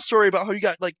brutal story about how he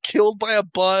got like killed by a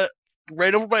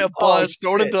ran over by a bus,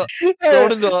 thrown into a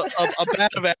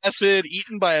vat of acid,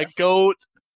 eaten by a goat.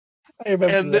 I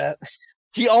remember that.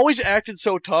 He always acted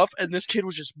so tough, and this kid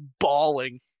was just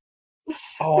bawling.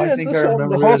 Oh, I think I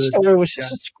remember. The whole story was just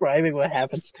describing what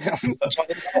happens to him.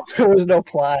 There was no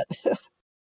plot.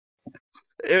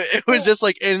 It was just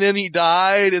like, and then he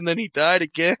died, and then he died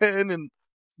again, and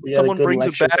someone brings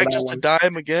it back just to die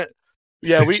him again.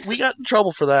 Yeah, we got in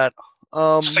trouble for that.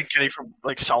 Just like Kenny from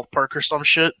like South Park or some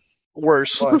shit.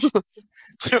 Worse.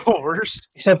 Worse.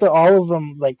 Except that all of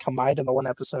them like combined into one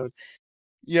episode.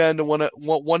 Yeah, into one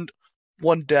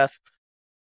death.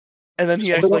 And then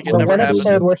he acted like it the never one happened.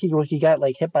 episode where he got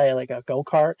like hit by like a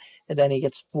go-kart and then he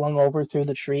gets flung over through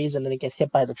the trees and then he gets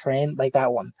hit by the train, like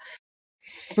that one.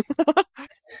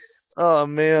 Oh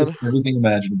man. Just everything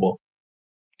imaginable.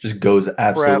 Just goes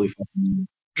absolutely fucking.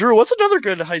 Drew, what's another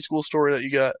good high school story that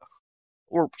you got?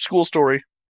 Or school story?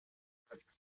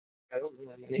 I don't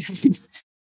know that many.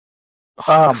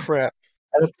 Crap.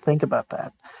 I have to think about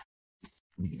that.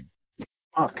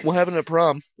 Fuck. What happened at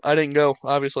prom? I didn't go,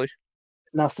 obviously.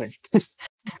 Nothing. It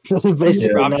was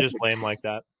basically I'm nothing. just lame like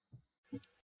that.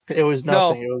 It was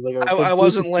nothing. It was like I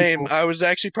wasn't lame. I was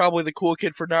actually probably the cool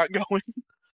kid for not going.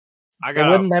 They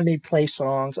wouldn't let me play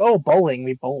songs. Oh, bowling.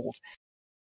 We bowled.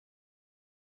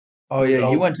 Oh yeah,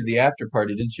 you went to the after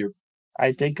party, didn't you?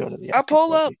 I did go to the. I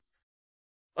pull up.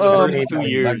 For the first 2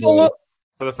 years.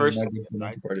 For the first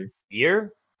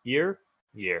year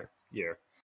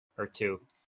or two,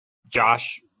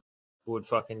 Josh would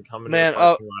fucking come into the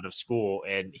parking lot of school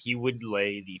and he would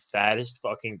lay the fattest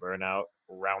fucking burnout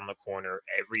around the corner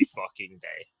every fucking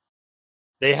day.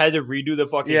 They had to redo the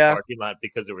fucking parking lot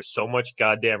because there was so much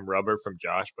goddamn rubber from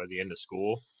Josh by the end of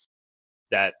school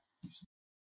that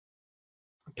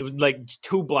it was like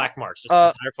 2 black marks just the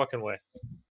entire fucking way.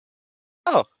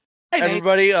 Oh, hey,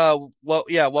 everybody!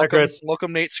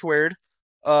 Welcome Nate Squared.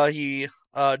 He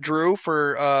Drew,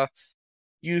 for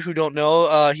you who don't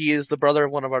know, he is the brother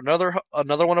of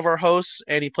another one of our hosts,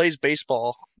 and he plays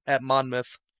baseball at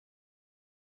Monmouth.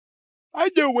 I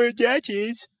know where that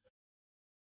is.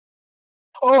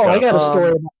 Oh, I got a story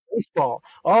about baseball.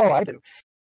 Oh, I do.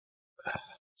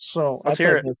 So let's I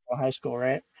hear played baseball in high school,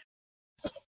 right?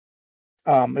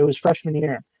 It was freshman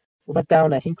year. We went down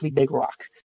to Hinkley Big Rock,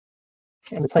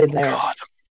 and we played there. God.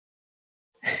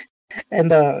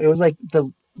 And it was like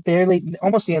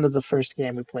almost the end of the first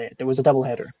game we played. It was a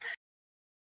doubleheader.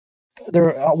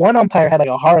 One umpire had like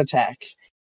a heart attack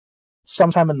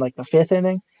sometime in like the 5th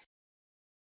inning.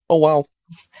 Oh wow!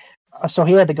 So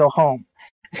he had to go home.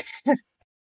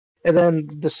 And then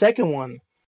the second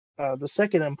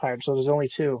umpire. So there's only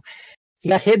 2. He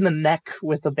got hit in the neck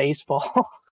with the baseball.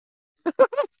 God,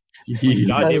 he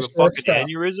have a fucking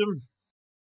aneurysm?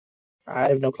 I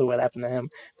have no clue what happened to him,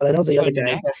 but I know the other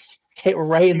guy got hit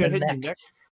right in the neck.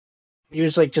 He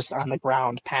was like just on the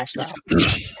ground, passed out.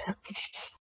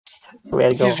 We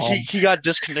had to go home. He got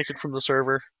disconnected from the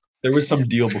server. There was some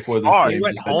deal before this game. He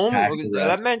went home?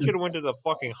 That man should have went to the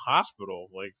fucking hospital.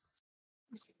 Like,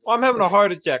 I'm having a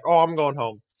heart attack. Oh, I'm going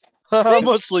home. I'm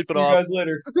gonna sleep it off. See you guys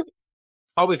later.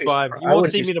 I'll be fine. You won't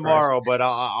see me tomorrow, but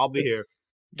I'll be here.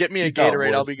 Get me a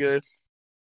Gatorade. I'll be good.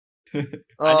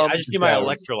 I just need my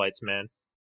electrolytes, man.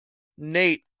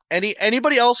 Nate,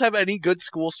 anybody else have any good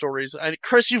school stories?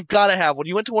 Chris, you've got to have one.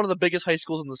 You went to one of the biggest high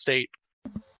schools in the state.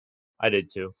 I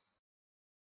did too.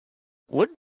 Would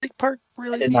Lake Park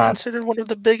really be considered one of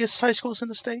the biggest high schools in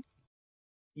the state?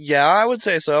 Yeah, I would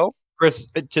say so. Chris,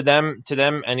 to them,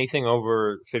 anything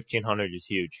over 1,500 is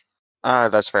huge.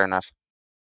 That's fair enough.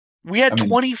 We had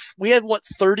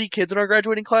 30 kids in our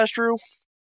graduating class, Drew?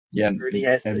 Yeah,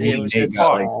 it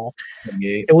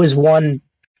was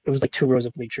like 2 rows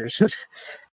of bleachers.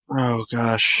 Oh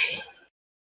gosh.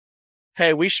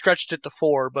 Hey, we stretched it to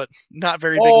 4, but not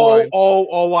very big lines.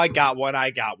 I got one.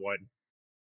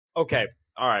 Okay,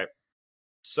 all right.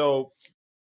 So,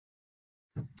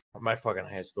 my fucking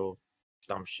high school,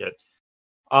 dumb shit.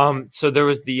 So there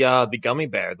was the gummy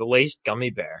bear, the laced gummy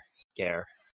bear scare.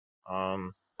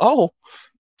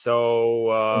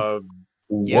 So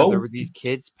there were these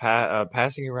kids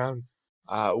passing around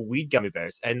weed gummy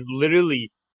bears, and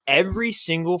literally every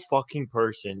single fucking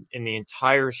person in the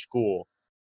entire school,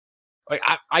 like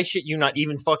I shit you not,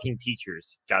 even fucking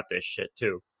teachers got this shit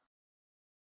too.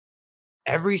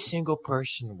 Every single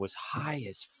person was high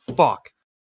as fuck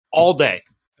all day.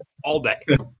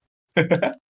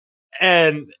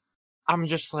 And I'm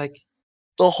just like,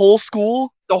 the whole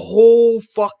school? The whole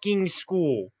fucking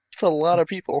school. It's a lot of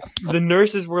people. The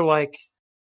nurses were like,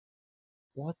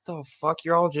 what the fuck?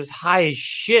 You're all just high as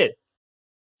shit.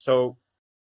 So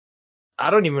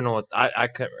I don't even know what I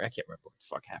can't remember what the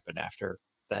fuck happened after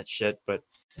that shit, but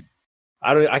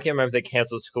I can't remember if they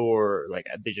canceled school or like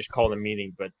they just called a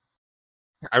meeting, but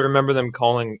I remember them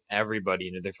calling everybody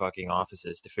into their fucking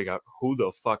offices to figure out who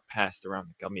the fuck passed around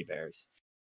the gummy bears.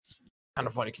 Kind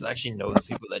of funny because I actually know the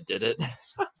people that did it.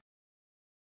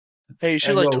 Hey, you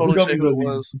should totally say who it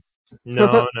was.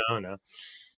 No.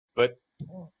 But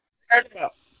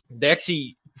they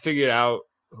actually figured out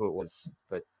who it was,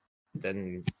 but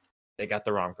then they got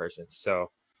the wrong person.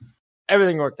 So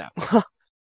everything worked out.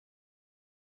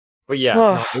 But yeah,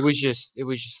 no, it was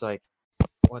just like,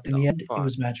 what In the end, it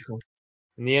was magical.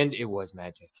 In the end, it was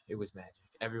magic. It was magic.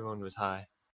 Everyone was high.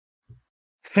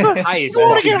 High as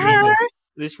fuck.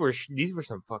 These were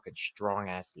some fucking strong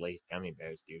ass laced gummy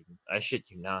bears, dude. I shit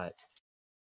you not.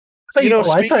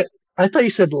 I thought you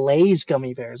said Lay's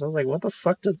gummy bears. I was like, what the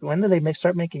fuck? When did they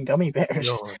start making gummy bears?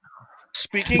 No.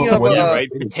 Speaking of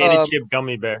potato chip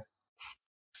gummy bear.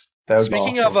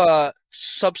 Speaking of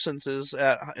substances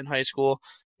in high school,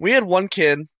 we had one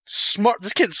kid smart.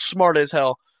 This kid's smart as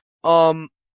hell.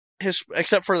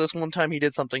 Except for this one time he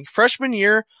did something. Freshman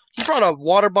year, he brought a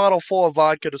water bottle full of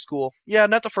vodka to school. Yeah,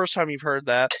 not the first time you've heard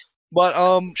that,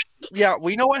 but yeah,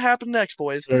 we know what happened next,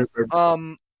 boys.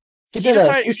 He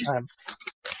decided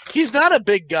he's not a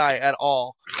big guy at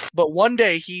all, but one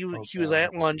day he was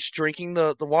at lunch drinking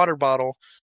the water bottle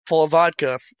full of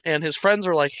vodka, and his friends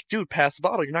are like, "Dude, pass the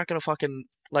bottle. You're not gonna fucking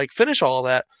finish all of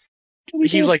that."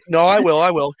 He was like, "No, I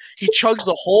will. He chugs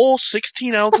the whole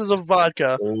 16 ounces of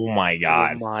vodka. Oh my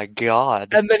god. Oh my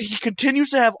god. And then he continues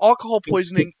to have alcohol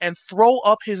poisoning and throw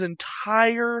up his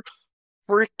entire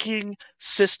freaking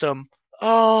system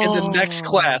in the next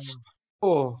class.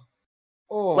 Oh.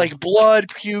 Like blood,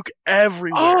 puke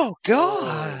everywhere. Oh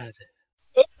god.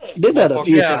 Did that a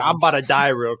few times. I'm about to die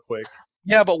real quick.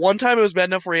 Yeah, but one time it was bad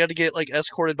enough where he had to get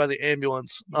escorted by the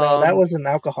ambulance. No, that wasn't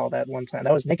alcohol that one time.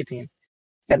 That was nicotine.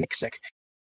 Got Nick sick.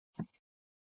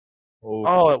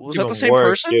 Oh, was that the same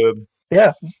person? Dude.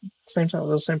 Yeah, same time. It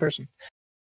was the same person.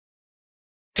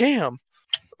 Damn.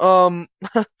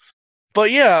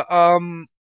 But yeah. And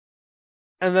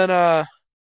then I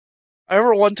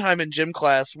remember one time in gym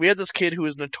class, we had this kid who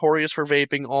was notorious for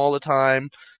vaping all the time.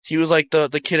 He was like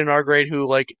the kid in our grade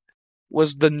who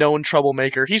was the known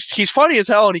troublemaker. He's funny as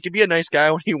hell and he can be a nice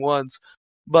guy when he wants.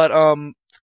 But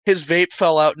his vape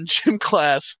fell out in gym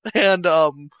class and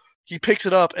he picks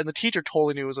it up and the teacher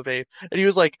totally knew it was a vape. And he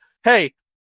was like, "Hey,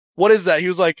 what is that?" He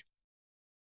was like,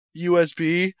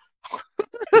 "USB."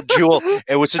 Jewel.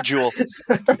 It was a Jewel.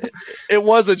 It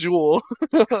was a Jewel.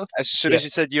 As soon as you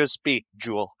said USB,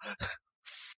 Jewel.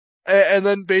 And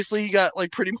then basically he got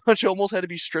pretty much almost had to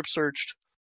be strip searched.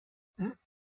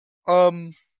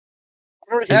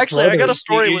 Actually, I got a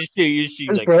story with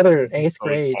his brother in 8th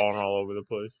grade. Falling all over the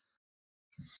place.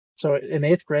 So in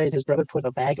 8th grade, his brother put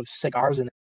a bag of cigars in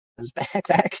his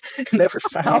backpack, never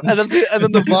found. And then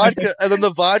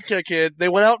the vodka kid. They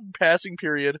went out in passing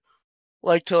period,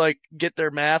 to get their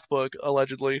math book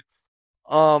allegedly.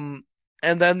 And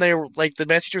then they were the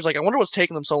math teacher's like, "I wonder what's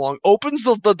taking them so long." Opens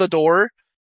the door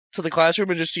to the classroom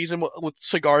and just sees him with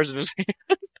cigars in his hand.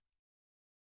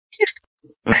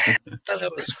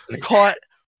 That was funny. Caught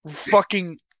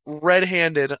fucking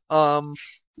red-handed.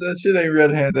 That shit ain't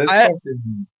red-handed.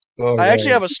 I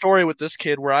actually have a story with this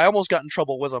kid where I almost got in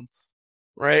trouble with him.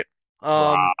 Right?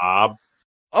 Rob.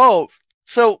 Oh,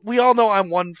 so we all know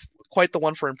I'm quite the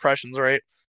one for impressions, right?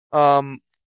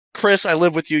 Chris, I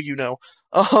live with you, you know.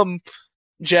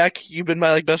 Jack, you've been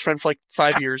my best friend for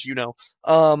 5 years, you know.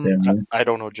 I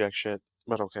don't know jack shit,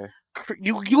 but okay.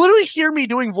 You literally hear me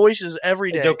doing voices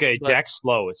every day. It's okay. Jack's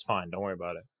slow. It's fine. Don't worry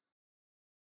about it.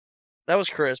 That was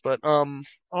Chris, but Chris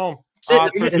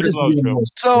is slow too.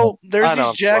 So there's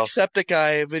these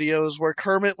Jacksepticeye videos where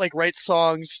Kermit writes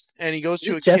songs and he goes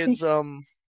to a Jesse? kid's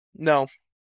no.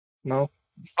 No.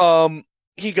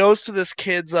 He goes to this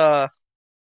kid's they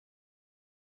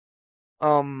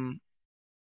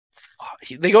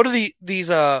go to these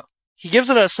he gives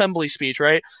an assembly speech,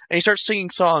 right? And he starts singing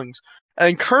songs.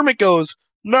 And Kermit goes,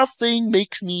 "Nothing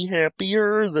makes me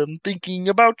happier than thinking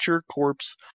about your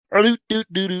corpse." And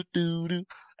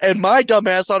my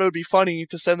dumbass thought it would be funny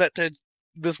to send that to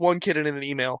this one kid in an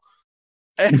email.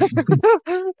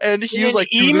 And he was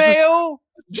like, "Email?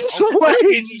 Just wait.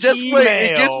 It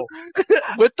gets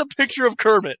with the picture of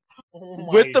Kermit.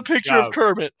 Of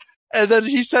Kermit. And then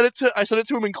I sent it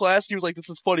to him in class, and he was like, "This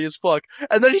is funny as fuck."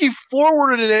 And then he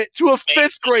forwarded it to a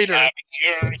 5th grader.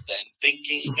 Happier than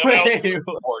thinking about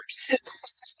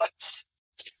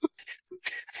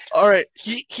All right,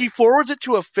 he forwards it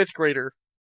to a 5th grader,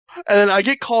 and then I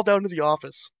get called down to the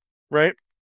office, right?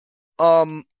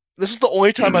 This is the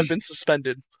only time I've been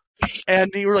suspended.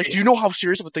 And they were like, "Do you know how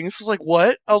serious of a thing this is?"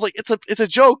 What? I was like, "It's a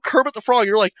joke, Kermit the Frog."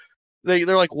 You're like, they're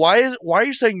like, why are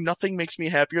you saying nothing makes me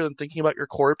happier than thinking about your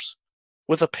corpse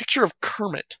with a picture of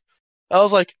Kermit? I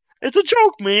was like, "It's a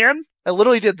joke, man." I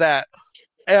literally did that.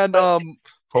 And they're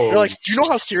like, "Do you know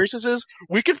how serious this is?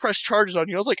 We can press charges on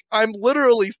you." I was like, "I'm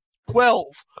literally 12.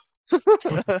 You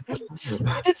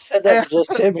didn't say that to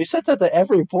just him. You said that to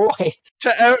every boy.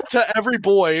 To every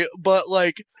boy, but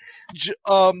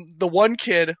the one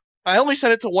kid, I only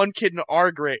sent it to one kid in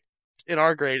our grade,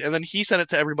 and then he sent it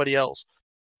to everybody else.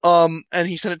 And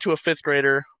he sent it to a 5th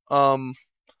grader,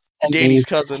 Danny's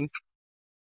cousin.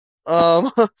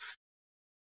 And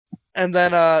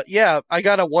then I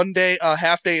got a 1 day,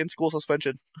 half day in school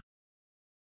suspension.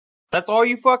 That's all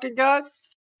you fucking got?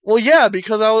 Well, yeah,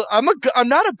 because I'm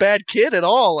not a bad kid at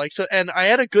all. Like, so, and I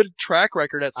had a good track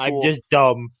record at school. I'm just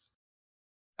dumb.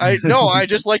 I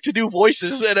just like to do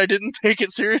voices, and I didn't take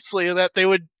it seriously, and that they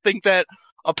would think that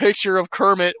a picture of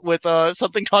Kermit with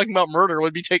something talking about murder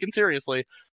would be taken seriously.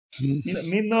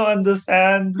 Me no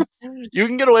understand. You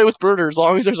can get away with murder as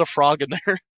long as there's a frog in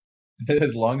there.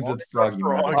 As long as it's froggy.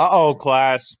 Uh-oh,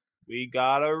 class. We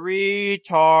got a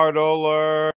retard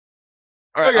alert.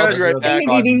 All right, I'll be right back.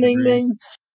 Ding, ding, ding.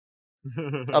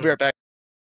 I'll be right back.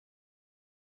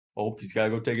 Oh, he's got to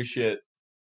go take a shit.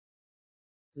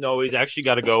 No, he's actually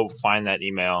got to go find that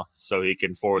email so he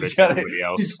can forward it to everybody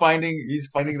else. He's finding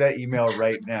that email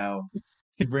right now.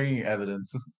 He's bringing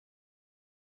evidence.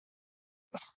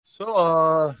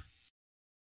 So,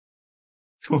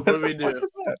 what do we do?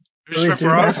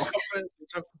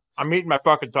 I'm eating my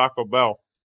fucking Taco Bell.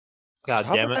 God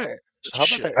damn it. How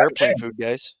about that airplane food,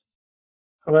 guys?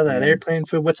 How about that airplane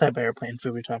food? What type of airplane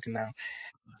food we talking now?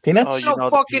 Peanuts? No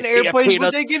fucking airplane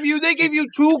food. They give you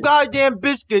 2 goddamn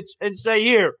biscuits and say,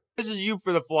 here, this is you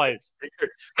for the flight.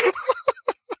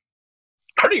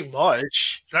 Pretty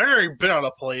much. I've never even been on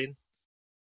a plane.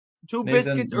 2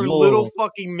 biscuits or little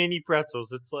fucking mini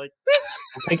pretzels. It's like,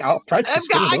 I'll try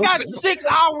I got 6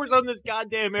 hours on this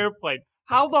goddamn airplane.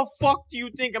 How the fuck do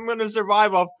you think I'm gonna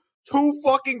survive off 2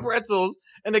 fucking pretzels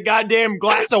and a goddamn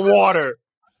glass of water?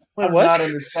 I do not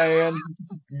understand.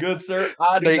 Good sir,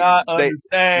 I do not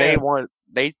understand.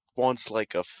 They wants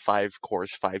like a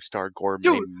 5-course, 5-star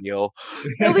gourmet meal.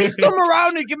 At least come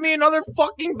around and give me another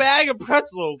fucking bag of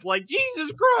pretzels. Like,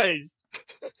 Jesus Christ.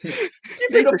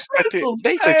 Nate's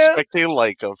expecting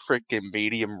like a freaking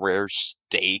medium rare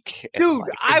steak. Dude,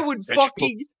 I would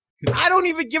fucking... I don't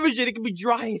even give a shit. It can be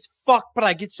dry as fuck, but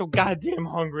I get so goddamn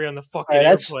hungry on the fucking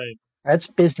airplane. That's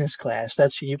business class.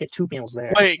 You get 2 meals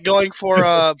there. Wait, going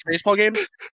for baseball games?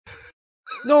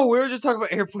 No, we were just talking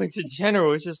about airplanes in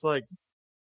general. It's just like,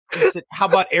 said, how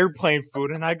about airplane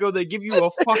food? And I go, they give you a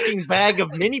fucking bag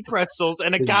of mini pretzels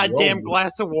and a goddamn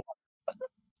glass of water.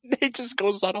 Nate just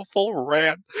goes on a full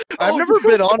rant. I've never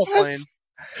been on a plane.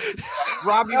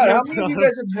 Rob, how many of you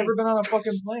guys have never been on a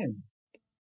fucking plane?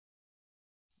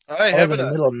 I haven't. In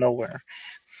the middle of nowhere.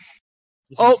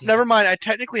 Oh, never mind. I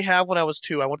technically have when I was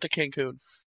 2. I went to Cancun.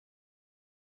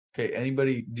 Okay,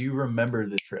 anybody, do you remember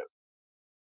this trip?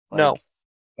 No.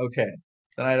 Okay.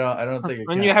 Then I don't think it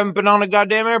And you haven't been on a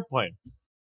goddamn airplane.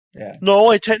 Yeah. No,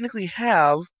 I technically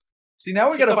have. See,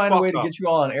 now we got to find a way to get you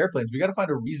all on airplanes. We got to find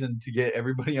a reason to get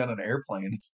everybody on an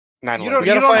airplane. You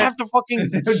don't have to fucking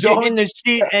sit in the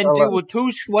seat and deal with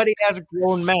 2 sweaty-ass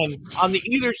grown men on the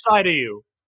either side of you.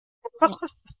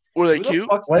 Were they cute?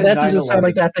 Well, that doesn't sound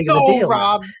like that big of a deal.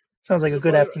 Rob. Sounds like a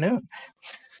good afternoon.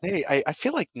 Hey, I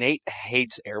feel like Nate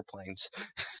hates airplanes.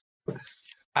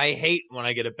 I hate when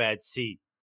I get a bad seat.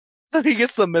 He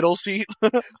gets the middle seat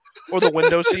or the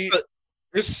window seat.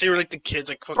 Just see like the kids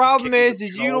like. Problem is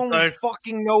you don't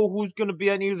fucking know who's gonna be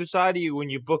on either side of you when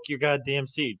you book your goddamn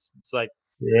seats. It's like,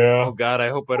 oh god, I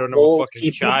hope I don't have a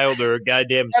fucking child or a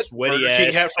goddamn sweaty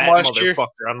ass fat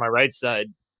motherfucker on my right side.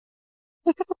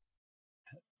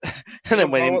 And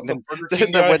then when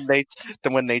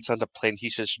Nate's on the plane,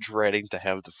 he's just dreading to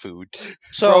have the food.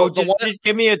 So just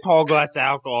give me a tall glass of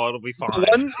alcohol; it'll be fine.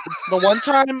 The one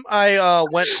time I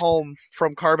went home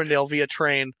from Carbondale via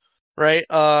train, right?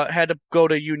 Had to go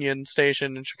to Union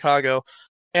Station in Chicago,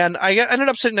 and I ended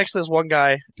up sitting next to this one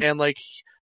guy, and like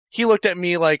he looked at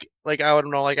me like I don't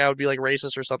know, like I would be like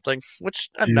racist or something, which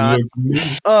I'm not.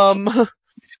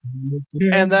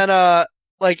 And then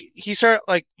he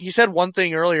said one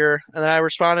thing earlier, and then I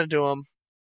responded to him,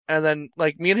 and then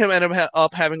like me and him ended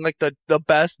up having like the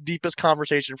best, deepest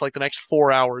conversation for like the next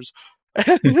 4 hours.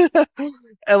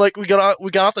 And like we got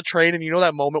off the train, and you know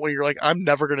that moment when you're like, I'm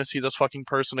never gonna see this fucking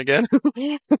person again.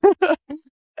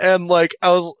 And like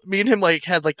me and him like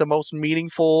had like the most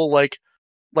meaningful like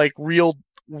real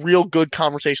good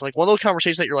conversation, like one of those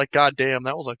conversations that you're like, god damn,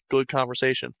 that was a good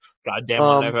conversation. God damn,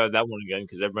 I'll never have that one again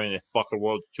because everybody in the fucking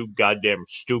world is too goddamn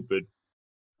stupid.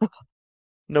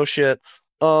 No shit.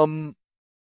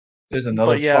 There's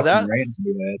another fucking rant to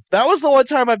that. That was the one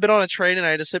time I've been on a train and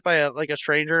I had to sit by a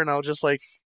stranger, and I was just like,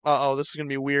 this is gonna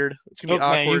be weird. It's gonna be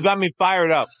awkward. Man, you got me fired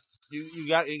up. You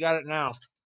got it now.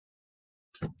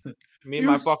 Me and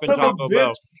my fucking Taco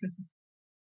Bell.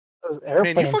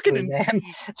 Man, you fucking man.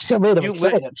 You made him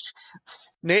excited.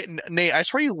 Nate, I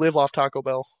swear you live off Taco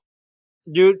Bell.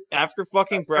 Dude, after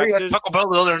fucking I had practice, Taco Bell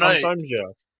the other night. sometimes yeah.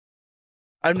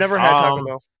 I've never had Taco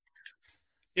Bell.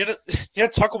 You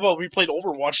had Taco Bell. We played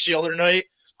Overwatch the other night.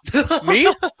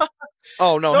 Me?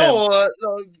 Oh no, him.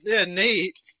 No, yeah,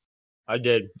 Nate. I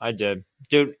did.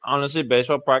 Dude, honestly,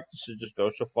 baseball practices just go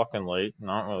so fucking late, and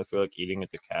I don't really feel like eating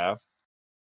at the calf.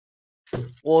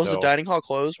 Well, is the dining hall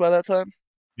closed by that time?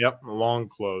 Yep, long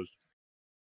closed.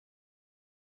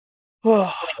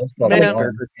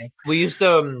 Man, we used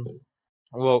to,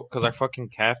 because our fucking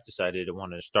calf decided it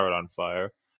wanted to start on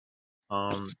fire.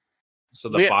 So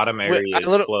the bottom area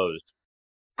is closed.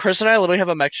 Chris and I literally have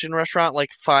a Mexican restaurant like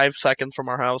 5 seconds from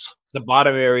our house. The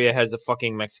bottom area has a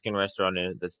fucking Mexican restaurant in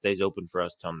it that stays open for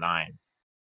us till 9.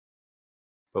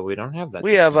 But we don't have that.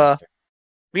 We have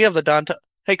the Dante.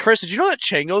 Hey, Chris, did you know that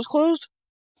Chango's closed?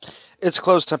 It's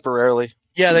closed temporarily.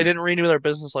 Yeah, they didn't renew their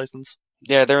business license.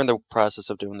 Yeah, they're in the process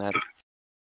of doing that.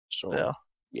 So,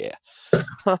 yeah.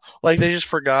 Like they just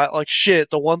forgot. Like shit,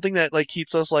 the one thing that like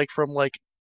keeps us like from like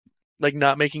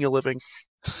not making a living.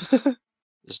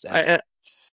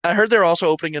 I heard they're also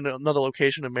opening in another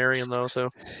location in Marion though.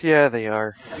 So yeah, they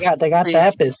are. Yeah, they got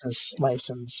that business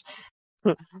license,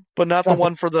 but not the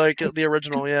one for the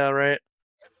original. Yeah, right.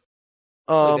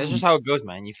 That's just how it goes,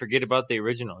 man. You forget about the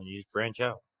original and you just branch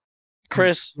out.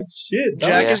 Chris,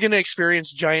 Jack is going to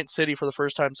experience Giant City for the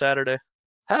first time Saturday.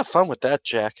 Have fun with that,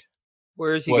 Jack.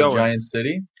 Where is he going? Giant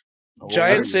City?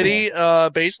 Giant City,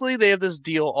 basically they have this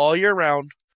deal all year round.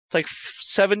 It's like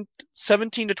 $17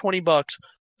 to $20,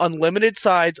 unlimited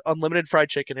sides, unlimited fried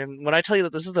chicken. And when I tell you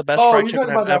that this is the best fried chicken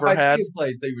I've ever had,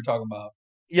 place that you were talking about.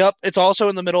 Yep, it's also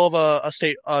in the middle of a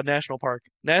state national park,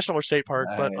 national or state park,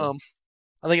 but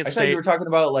I think it's state. You were talking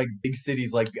about like big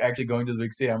cities, like actually going to the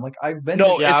big city. I'm like, I've been.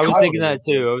 No, I was thinking that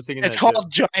too. It's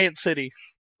called Giant City.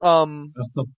 Our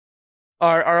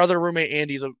other roommate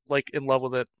Andy's like in love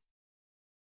with it.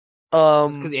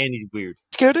 It's because Andy's weird.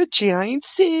 Let's go to Giant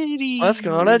City. Let's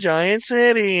go to Giant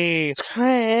City.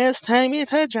 Chris, take me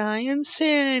to Giant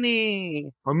City.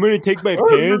 I'm gonna take my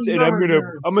pants and I'm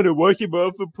gonna wash them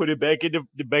off and put it back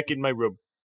in my room.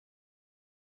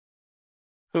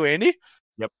 Who, Andy?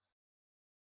 Yep.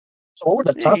 So what were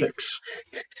the topics?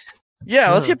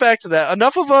 Yeah, let's get back to that.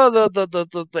 Enough of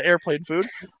the airplane food.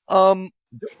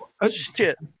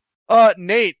 Shit.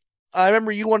 Nate, I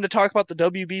remember you wanted to talk about the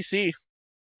WBC.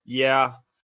 Yeah.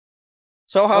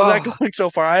 So how's that going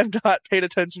so far? I have not paid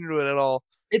attention to it at all.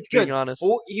 It's good. Being honest.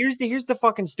 Well, here's the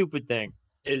fucking stupid thing.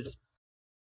 Is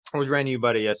I was ranting you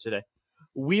about it yesterday.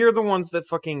 We are the ones that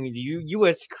fucking the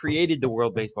U.S. created the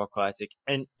World Baseball Classic,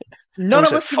 and none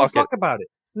of us give a fuck about it.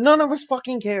 None of us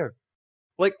fucking care.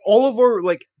 Like all of our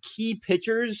like key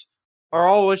pitchers are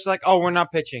always like, "Oh, we're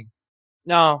not pitching."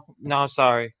 No,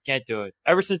 sorry, can't do it.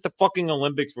 Ever since the fucking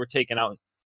Olympics were taken out,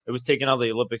 it was taken out of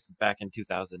the Olympics back in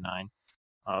 2009.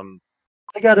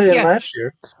 I got it in last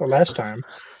year or last time.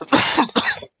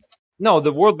 No,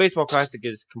 the World Baseball Classic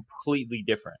is completely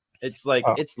different. It's like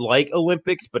it's like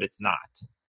Olympics, but it's not.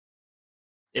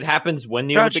 It happens when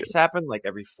the Olympics happen, like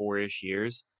every 4-ish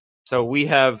years. So we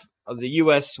have the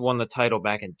U.S. won the title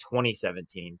back in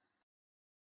 2017,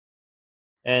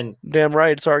 and damn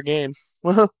right, it's our game.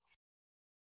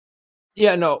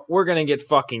 Yeah, no, we're gonna get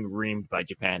fucking reamed by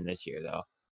Japan this year, though.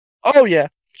 Oh yeah,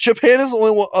 Japan is the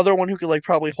only other one who could like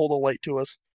probably hold a light to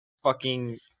us.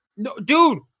 Fucking no,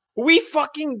 dude, we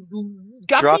fucking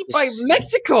got beat by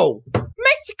Mexico.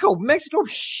 Mexico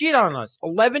shit on us,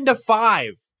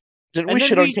 11-5. Didn't we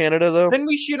shit on Canada though? Then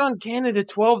we shit on Canada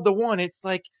 12-1. It's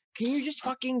like, can you just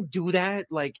fucking do that?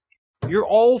 Like, you're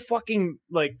all fucking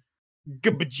like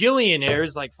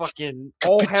bajillionaires, like fucking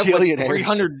all have like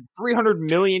 $300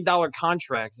 million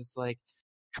contracts. It's like,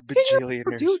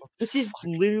 bajillionaires, dude. This is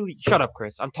literally. Shut up,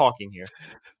 Chris. I'm talking here.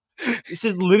 This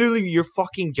is literally your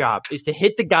fucking job: is to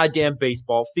hit the goddamn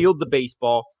baseball, field the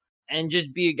baseball, and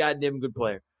just be a goddamn good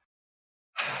player,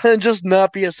 and just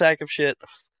not be a sack of shit.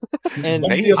 And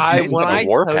when I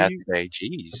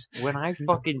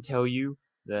fucking tell you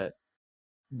that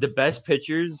the best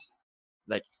pitchers,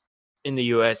 like in the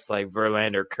U.S., like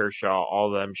Verlander, Kershaw, all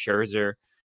of them, Scherzer,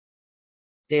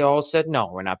 they all said, no,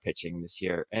 we're not pitching this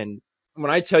year. And when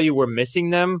I tell you we're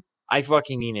missing them, I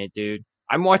fucking mean it, dude.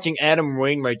 I'm watching Adam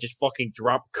Wainwright just fucking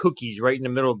drop cookies right in the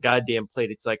middle of goddamn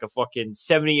plate. It's like a fucking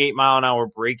 78-mile-an-hour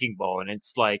breaking ball. And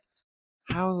it's like,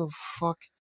 how the fuck?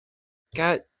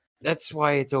 God, that's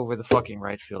why it's over the fucking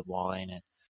right field wall, ain't it?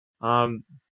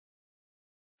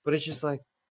 But it's just like,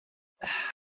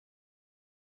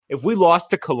 if we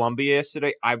lost to Colombia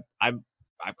yesterday, I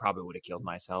probably would have killed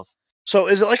myself. So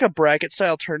is it like a bracket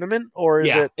style tournament, or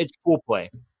is it? It's pool play.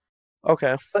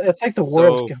 Okay, it's like the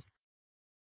World.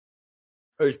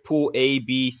 There's pool A,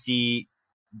 B, C,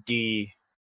 D.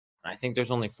 I think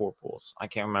there's only 4 pools. I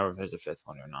can't remember if there's a 5th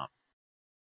one or not.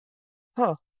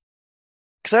 Huh.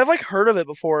 Because I've like heard of it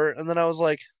before, and then I was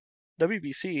like,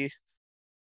 WBC.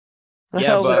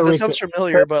 Yeah, I was but like, that sounds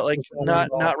familiar, but like not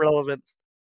relevant.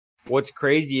 What's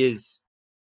crazy is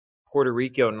Puerto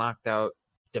Rico knocked out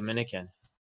Dominican.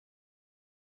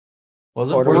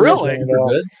 Wasn't Puerto Rico Rico super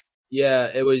good? Yeah,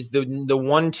 it was the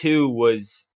 1-2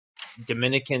 was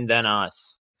Dominican then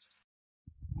us.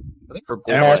 For pool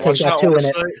Yeah, I was America's watching got that 2 in last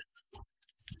it. night.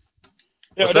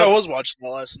 Yeah, What's I up? was watching that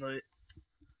last night.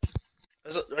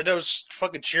 I was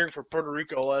fucking cheering for Puerto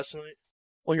Rico last night.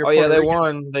 Well, you're Oh yeah, Puerto they Rican.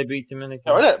 won. They beat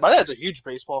Dominican. Yeah, my dad's a huge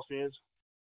baseball fan.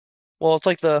 Well, it's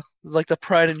like the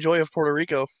pride and joy of Puerto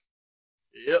Rico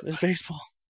Yep. is baseball.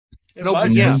 No, My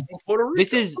but yeah, dad's from Puerto Rico.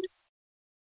 this is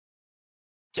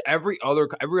to every other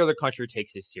country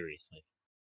takes this seriously.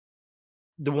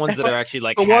 The ones that are actually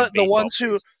like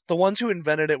the ones who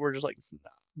invented it were just like,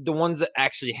 the ones that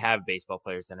actually have baseball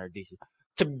players that are decent.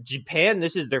 To Japan,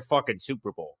 this is their fucking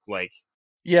Super Bowl, like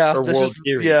yeah, or this World is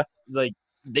Series. yeah. Like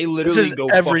they literally is go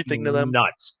everything fucking to them.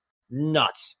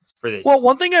 nuts for this. Well,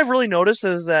 one thing I've really noticed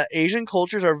is that Asian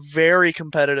cultures are very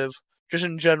competitive, just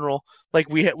in general. Like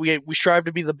we strive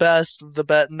to be the best,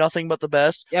 nothing but the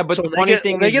best. Yeah, but so the when funny they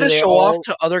thing they is get that to they show all- off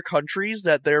to other countries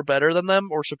that they're better than them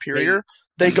or superior,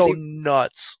 they go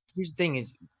nuts. Here's the thing: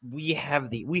 is we house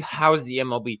the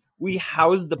MLB. We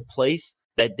house the place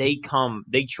that they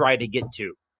try to get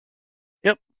to.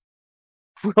 Yep,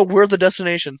 we're the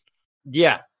destination.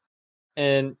 Yeah,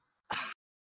 and it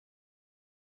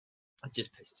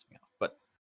just pisses me off. But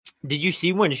did you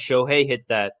see when Shohei hit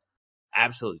that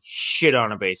absolute shit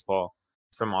on a baseball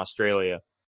from Australia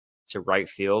to right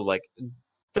field? Like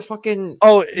the fucking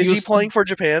Oh, is he playing for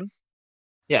Japan?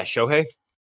 Yeah, Shohei.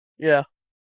 Yeah.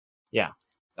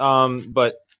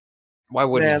 But why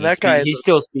wouldn't Man, he? that guy he is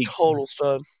still speaks total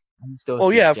stud. he still Oh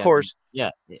yeah, speaks of course. Yeah,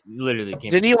 literally.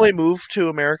 Didn't he only move to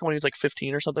America when he was like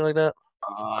 15 or something like that?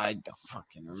 I don't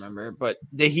fucking remember, but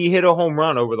he hit a home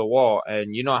run over the wall,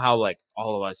 and you know how like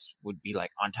all of us would be like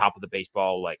on top of the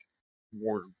baseball, like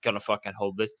we're gonna fucking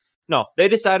hold this. No, they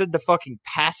decided to fucking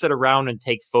pass it around and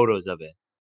take photos of it,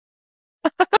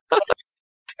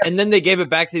 and then they gave it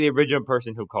back to the original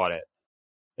person who caught it.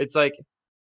 It's like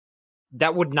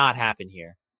that would not happen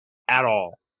here at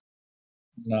all.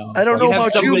 No, I don't know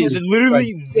about you, somebody, but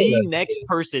literally the next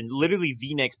person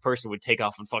would take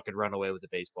off and fucking run away with the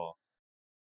baseball.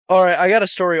 All right, I got a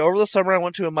story. Over the summer, I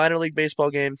went to a minor league baseball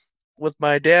game with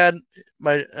my dad,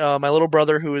 my little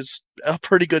brother, who is a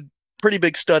pretty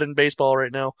big stud in baseball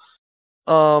right now.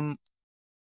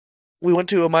 We went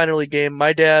to a minor league game.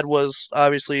 My dad was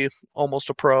obviously almost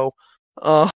a pro,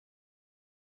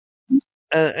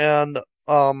 and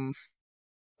a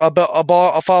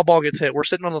foul ball gets hit. We're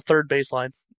sitting on the third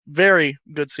baseline, very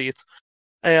good seats,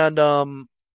 and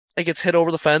it gets hit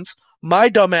over the fence. My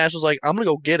dumbass was like, "I'm gonna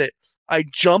go get it." I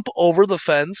jump over the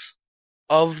fence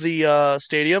of the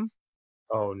stadium.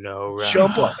 Oh no!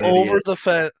 Jump over the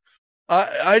fence.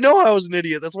 I know I was an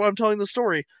idiot. That's why I'm telling the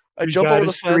story. I jump over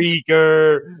the fence.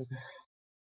 Streaker.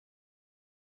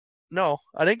 No,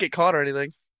 I didn't get caught or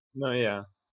anything. No, yeah.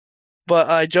 But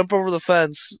I jump over the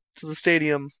fence to the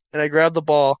stadium and I grab the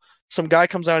ball. Some guy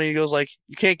comes out and he goes like,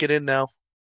 "You can't get in now."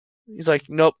 He's like,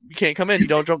 "Nope, you can't come in. You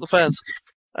don't jump the fence."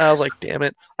 And I was like, "Damn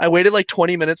it!" I waited like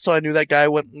 20 minutes till I knew that guy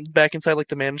went back inside like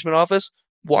the management office.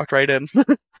 Walked right in.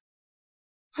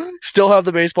 Still have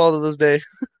the baseball to this day.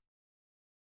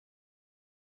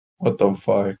 What the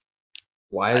fuck?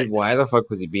 Why the fuck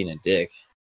was he being a dick?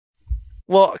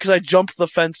 Well, because I jumped the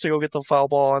fence to go get the foul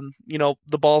ball, and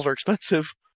the balls are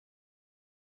expensive.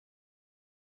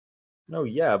 No,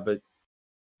 yeah, but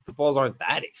the balls aren't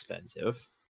that expensive.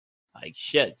 Like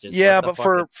shit, just yeah, but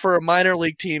for a minor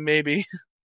league team, maybe.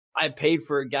 I paid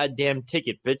for a goddamn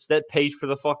ticket, bitch. That pays for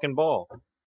the fucking ball.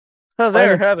 Oh,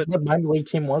 there, have it. What minor league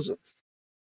team was it?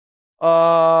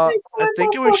 I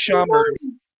think it was Schaumburg.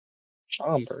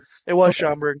 Schaumburg. It was Okay.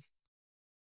 Schaumburg.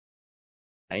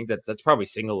 I think that's probably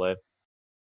single A.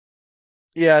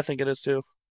 Yeah, I think it is too.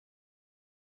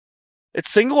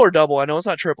 It's single or double. I know it's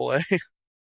not triple A.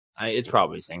 It's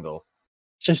probably single.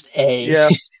 Just A. Yeah.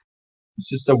 It's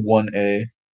just a 1A.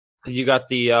 Because you got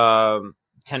the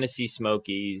Tennessee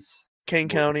Smokies. Kane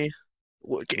County.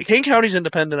 Kane County's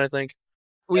independent, I think.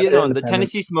 Well, Yeah, the independent.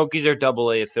 Tennessee Smokies are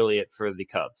double A affiliate for the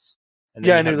Cubs. And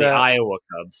Yeah, you I knew have that. the Iowa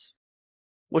Cubs.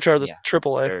 Which are the Yeah.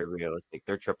 triple A. Very realistic.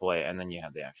 They're triple A, and then you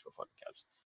have the actual fucking Cubs.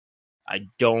 I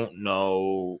don't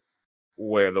know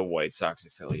where the White Sox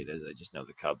affiliate is. I just know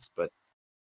the Cubs, but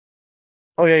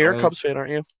Oh yeah, you're a Cubs fan,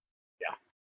 aren't you? Yeah.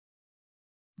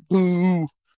 Boo.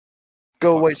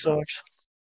 Go Fuck White them. Sox.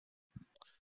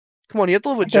 Come on, you have to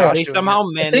live with Yeah, Josh. They doing somehow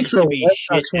it. I think manage the to be Red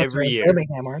shit Sox ones are every in year.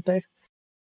 Birmingham, aren't they?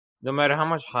 No matter how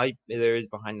much hype there is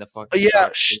behind the fucking Yeah,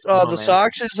 Sox, they somehow the manage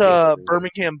Sox to be is shit every year.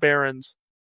 Birmingham Barons.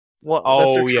 What? That's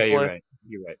Oh their yeah, you're AAA. right.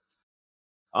 You're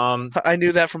right. I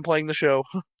knew that from playing the show.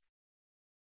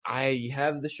 I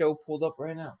have the show pulled up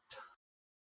right now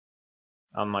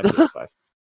on my PS5.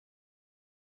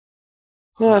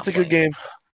 Oh, that's a good game.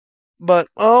 But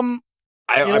I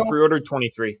know- pre-ordered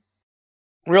 23,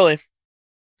 really,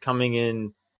 coming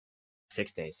in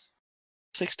 6 days.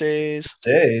 6 days.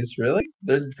 Days, really?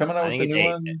 They're coming I out with think the it's new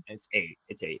 8. one. It's 8.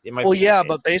 It's 8. It might Well, be yeah, 8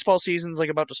 but days. baseball season's like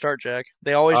about to start, Jack.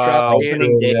 They always drop the game.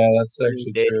 Opening day. Yeah, that's Opening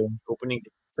actually day. true. Opening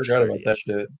day. Forgot about that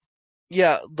shit.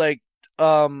 Yeah, like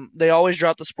they always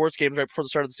drop the sports games right before the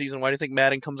start of the season. Why do you think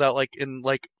Madden comes out like in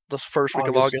like the first week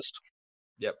of August?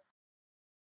 Yep.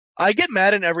 I get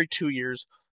Madden every 2 years.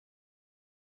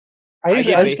 I I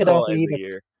usually get just get off baseball EA. every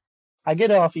year. I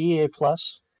get it off EA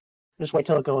Plus. Just wait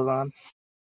till it goes on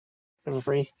for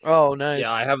free. Oh, nice.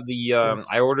 Yeah, I have the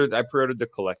I pre-ordered the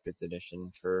collector's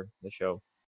edition for the show.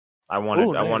 I wanted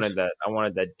Ooh, nice. I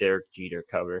wanted that Derek Jeter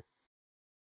cover.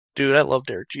 Dude, I love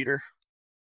Derek Jeter.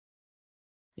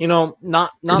 You know,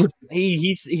 not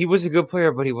he was a good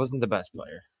player, but he wasn't the best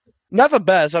player. Not the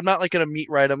best. I'm not like gonna meat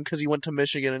ride him because he went to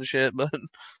Michigan and shit, but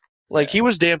like he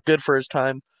was damn good for his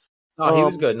time. No, he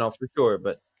was good, no, for sure,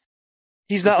 but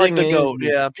he's the not like thing the is, GOAT.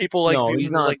 Yeah, people like no, view he's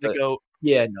him as not like the GOAT.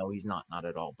 Yeah, no, he's not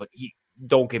at all. But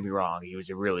don't get me wrong, he was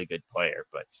a really good player,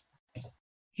 but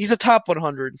He's a top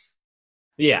 100.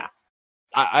 yeah,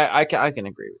 I can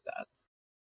agree with that.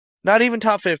 Not even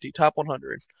top 50, top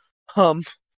 100.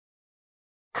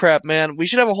 Crap, man. We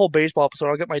should have a whole baseball episode.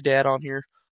 I'll get my dad on here.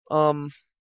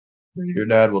 Your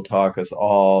dad will talk us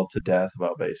all to death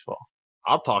about baseball.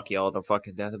 I'll talk y'all to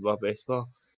fucking death about baseball.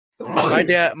 My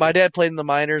dad played in the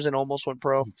minors and almost went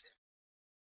pro.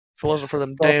 If it wasn't for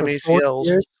them damn For 4 ACLs.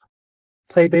 years.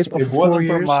 Played baseball It for 4 wasn't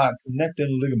for years. my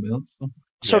connecting ligaments.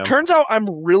 So Yeah. it turns out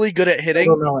I'm really good at hitting,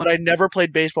 don't know it. but I never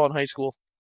played baseball in high school.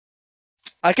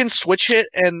 I can switch hit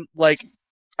and like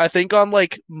I think on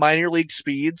like minor league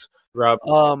speeds. Rob,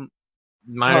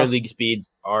 minor huh. league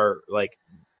speeds are like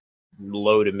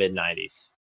low to mid 90s.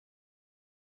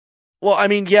 Well, I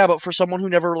mean, yeah, but for someone who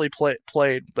never really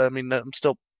played, but I mean, I'm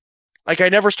still like I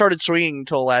never started swinging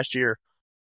until last year.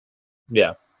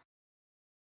 Yeah.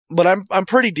 But I'm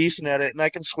pretty decent at it, and I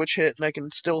can switch hit, and I can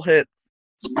still hit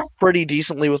pretty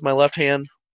decently with my left hand.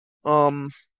 You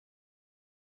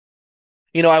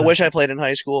know, I wish I played in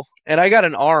high school, and I got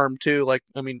an arm too. Like,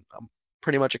 I mean, I'm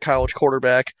pretty much a college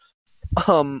quarterback.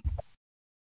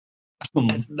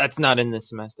 That's not in this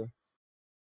semester.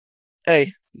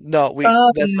 Hey, no,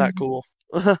 that's not cool.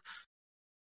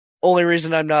 Only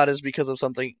reason I'm not is because of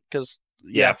something. Because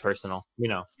Yeah, personal. You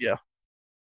know.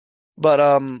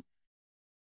 but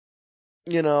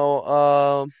you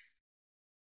know,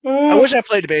 I wish I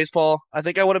played baseball. I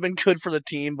think I would have been good for the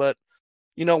team, but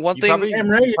you know, one You thing. probably- Damn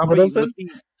right, you probably would've been.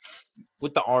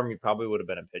 with the arm, you probably would have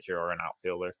been a pitcher or an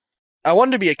outfielder. I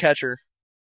wanted to be a catcher,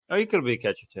 Oh, you could be a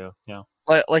catcher too. Yeah.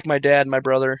 like my dad and my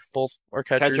brother both are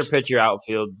catchers. Catcher, pitcher,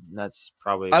 outfield. That's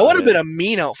probably. I would have about been it. a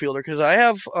mean outfielder because I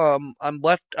have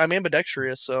I'm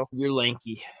ambidextrous, so You're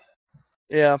lanky.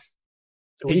 yeah.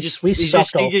 We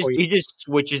sucked all 4 years. He just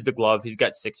switches the glove. He's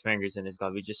got 6 fingers in his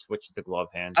glove. He just switches the glove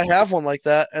hands. I have one like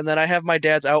that, and then I have my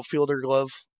dad's outfielder glove.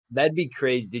 That'd be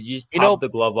crazy. Did you just You pop know- the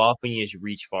glove off and you just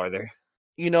reach farther?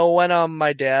 You know when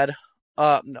my dad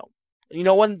no. You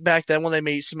know when back then when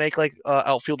they used to make like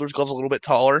outfielders gloves a little bit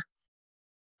taller?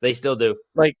 They still do.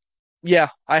 Yeah,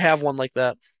 I have one like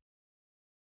that.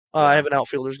 I have an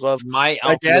outfielder's glove. My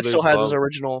My dad still has glove, his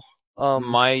original. I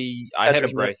had a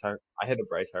catcher's mitt.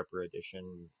 Bryce Harper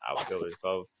edition outfielder's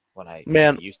glove when I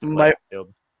Man, used to play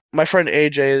outfield. My friend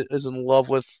AJ is in love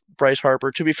with Bryce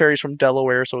Harper. To be fair, he's from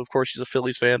Delaware, so of course he's a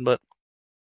Phillies fan. But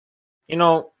You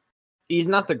know, he's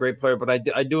not the great player, but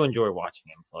I do enjoy watching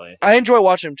him play. I enjoy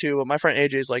watching him too. But my friend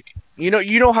AJ is like, you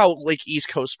know how like East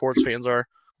Coast sports fans are.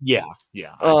 Yeah.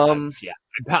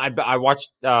 I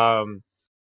watched.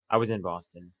 I was in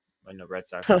Boston when the Red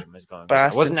Sox game was going. I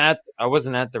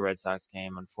wasn't at the Red Sox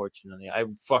game, unfortunately. I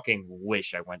fucking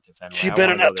wish I went to Fenway. You I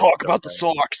better wanna not go there talk so about the bad.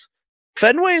 Sox.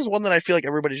 Fenway is one that I feel like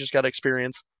everybody's just got to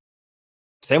experience.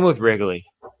 Same with Wrigley.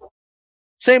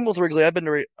 Same with Wrigley. I've been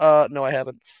to no, I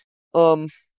haven't. Yeah,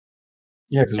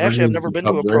 because Actually, I've never been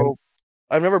to a pro.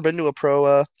 I've never been to a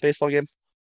pro baseball game.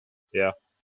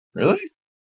 Really?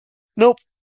 Nope.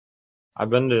 I've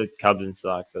been to Cubs and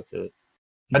Sox. That's it.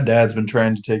 My dad's been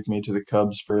trying to take me to the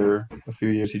Cubs for a few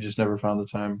years. He just never found the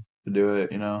time to do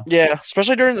it. You know. Yeah,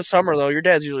 especially during the summer though. Your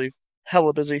dad's usually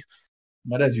hella busy.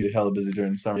 My dad's usually hella busy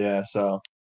during the summer. Yeah, so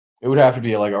it would have to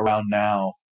be like around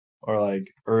now or like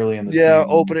early in the Yeah,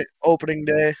 season. opening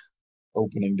day.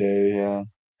 Opening day, yeah.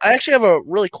 I actually have a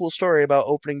really cool story about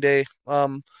opening day.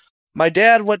 My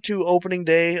dad went to opening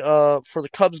day for the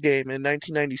Cubs game in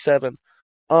 1997.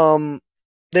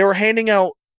 They were handing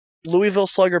out Louisville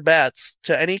Slugger bats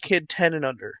to any kid 10 and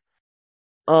under.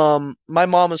 My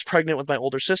mom was pregnant with my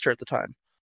older sister at the time,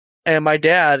 and my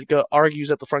dad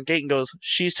argues at the front gate and goes,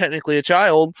 "She's technically a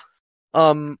child,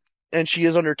 and she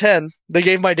is under 10." They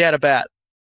gave my dad a bat.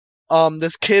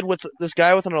 This guy with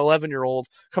an 11-year-old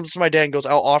comes to my dad and goes,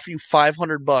 "I'll offer you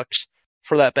 $500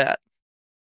 for that bat."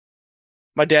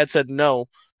 My dad said no,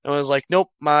 and was like, "Nope,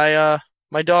 my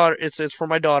daughter. It's for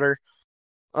my daughter."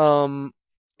 And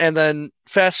then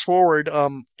fast forward,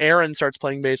 Aaron starts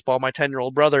playing baseball, my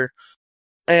 10-year-old brother,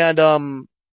 and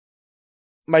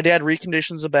my dad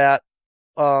reconditions the bat,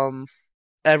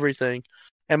 everything,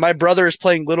 and my brother is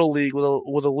playing little league with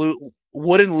a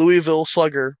wooden Louisville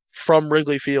Slugger from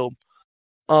Wrigley Field,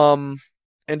 and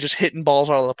just hitting balls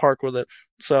out of the park with it.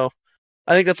 So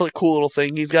I think that's a cool little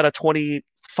thing. He's got a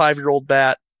 25-year-old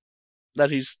bat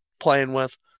that he's playing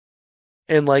with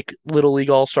in like little league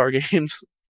all-star games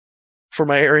for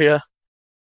my area.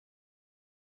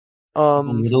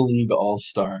 Little League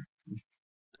All-Star.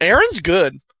 Aaron's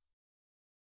good.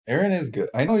 Aaron is good.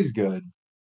 I know he's good.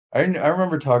 I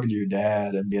remember talking to your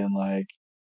dad and being like,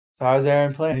 "How's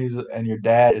Aaron playing?" And your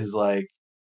dad is like,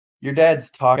 your dad's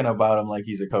talking about him like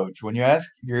he's a coach. When you ask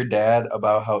your dad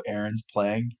about how Aaron's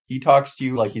playing, he talks to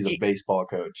you like he's a baseball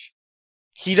coach.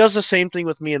 He does the same thing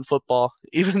with me in football,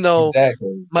 even though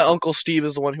Exactly. my uncle Steve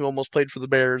is the one who almost played for the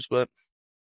Bears. But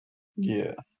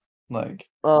yeah, like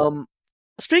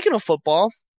speaking of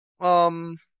football,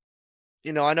 I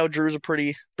know Drew's a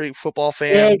pretty big football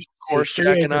fan. Of course,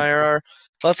 Jack and I are.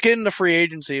 Let's get into free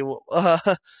agency.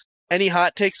 Any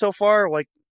hot takes so far? Like,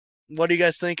 what are you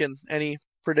guys thinking? Any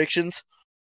predictions?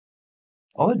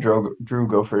 I'll let Drew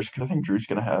go first because I think Drew's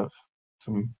gonna have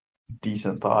some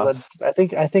decent thoughts. I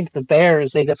think the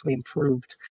Bears, they definitely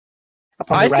improved.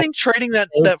 I think trading that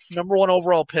number 1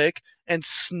 overall pick and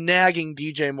snagging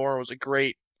DJ Moore was a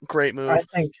great move. I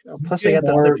think plus they got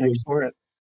the other picks for it.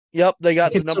 Yep, they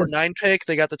got the number 9 pick.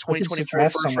 They got the 2024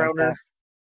 first rounder. Like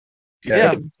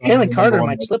yeah, Jalen Carter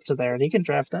might slip to there, and he can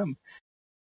draft them.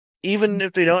 Even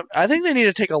if they don't, I think they need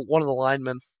to take one of the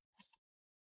linemen.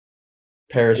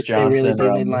 Paris Johnson. They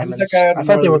really need linemen. I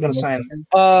thought they were going to sign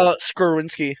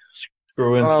Skowronski.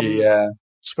 Yeah.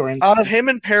 Skowronski. Out of him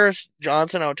and Paris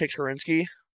Johnson, I would take Skowronski.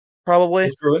 Probably.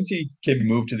 Skowronski can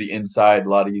move to the inside a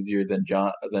lot easier than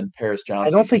Paris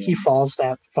Johnson. I don't think he falls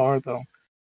that far though.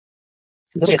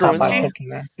 Skowronski?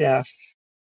 Yeah.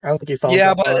 I don't think he falls.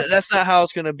 Yeah, but that's not how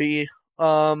it's going to be.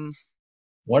 One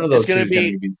of those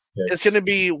it's going to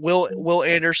be Will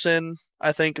Anderson.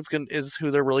 I think is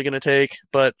who they're really going to take.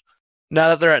 But now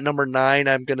that they're at number 9,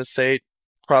 I'm going to say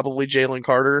probably Jalen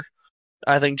Carter.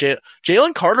 I think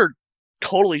Jalen Carter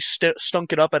totally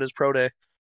stunk it up at his pro day.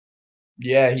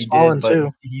 Yeah, he did.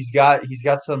 But he's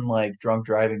got some like drunk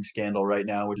driving scandal right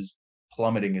now, which is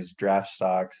plummeting his draft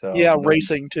stock. So yeah,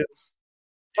 racing too.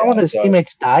 One of his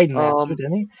teammates died in that too,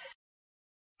 didn't he?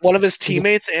 One of his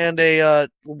teammates and a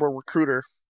recruiter.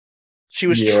 She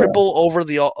was triple over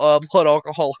the blood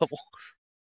alcohol level.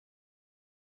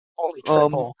 Holy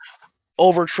triple.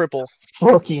 Over triple.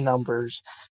 Rookie numbers.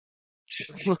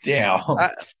 Damn.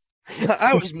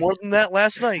 I was more than that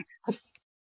last night.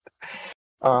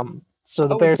 So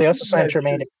the Bears, they also signed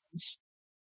Tremaine Edmonds.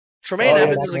 Tremaine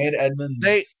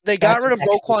Edmonds. They got rid of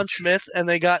Roquan Smith, and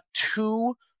they got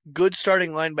 2 good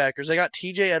starting linebackers. They got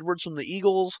TJ Edwards from the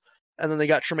Eagles, and then they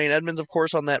got Tremaine Edmonds, of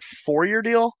course, on that 4-year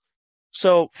deal.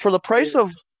 So for the price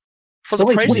of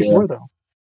 24 though.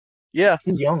 Yeah.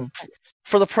 He's young.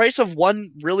 For the price of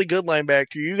one really good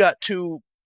linebacker, you got 2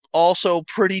 also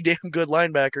pretty damn good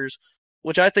linebackers,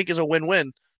 which I think is a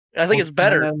win-win. I think it's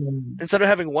better. Instead of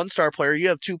having 1 star player, you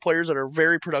have 2 players that are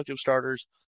very productive starters.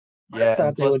 Yeah, I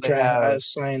thought they would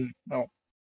sign. No,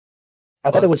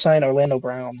 I thought it would sign Orlando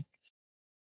Brown.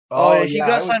 Oh yeah, he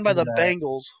got signed by the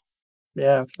Bengals.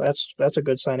 Yeah, that's a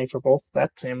good signing for both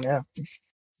that team. Yeah.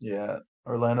 Yeah,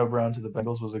 Orlando Brown to the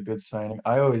Bengals was a good signing.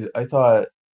 I thought,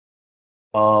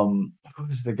 who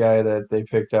was the guy that they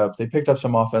picked up? They picked up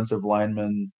some offensive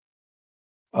linemen.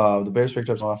 The Bears picked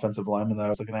up some offensive linemen that I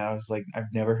was looking at. I was like,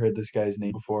 I've never heard this guy's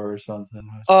name before or something.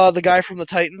 The guy from the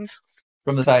Titans.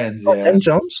 From the Titans, yeah. Ben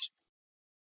Jones?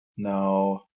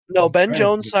 No, Ben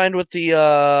Jones signed with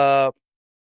the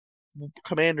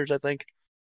Commanders, I think.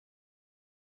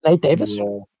 Nate Davis?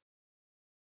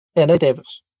 Yeah, Nate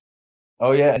Davis.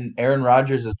 Oh, yeah, and Aaron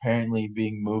Rodgers is apparently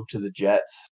being moved to the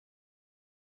Jets.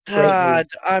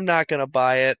 I'm not gonna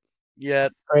buy it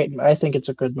yet. Great. I think it's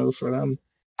a good move for them.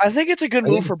 I think it's a good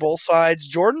move for both sides.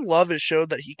 Jordan Love has showed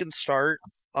that he can start.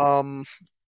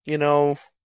 You know,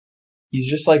 he's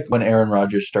just like when Aaron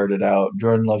Rodgers started out.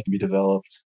 Jordan Love can be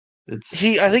developed. I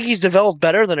think he's developed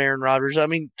better than Aaron Rodgers. I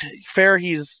mean, fair,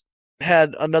 he's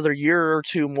had another year or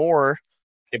two more.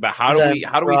 Okay, but how do we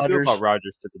feel about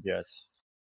Rodgers to the Jets?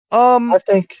 I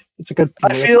think it's a good.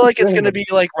 I feel like it's going to be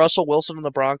like Russell Wilson and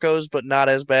the Broncos, but not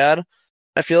as bad.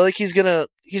 I feel like he's gonna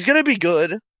be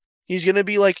good. He's gonna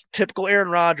be like typical Aaron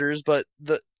Rodgers, but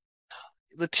the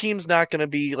team's not gonna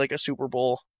be like a Super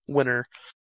Bowl winner.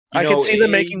 I can see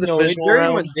them making the divisional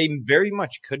round. They very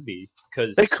much could be,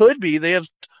 because they could be. They have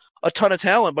a ton of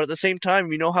talent, but at the same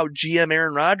time, you know how GM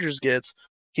Aaron Rodgers gets.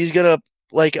 He's gonna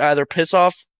like either piss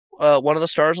off one of the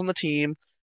stars on the team,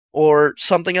 or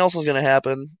something else is gonna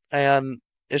happen, and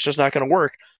it's just not gonna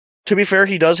work. To be fair,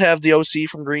 he does have the OC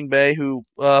from Green Bay who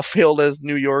failed as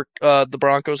New York, the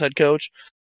Broncos head coach,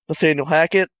 Nathaniel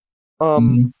Hackett.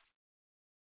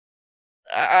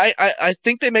 I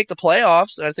think they make the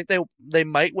playoffs, and I think they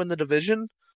might win the division,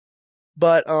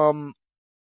 but I'm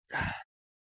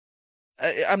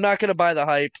not going to buy the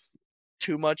hype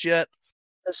too much yet.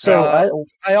 So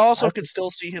I also could still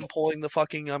see him pulling the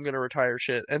fucking "I'm going to retire"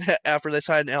 shit, and after they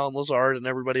sign Allen Lazard and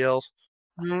everybody else.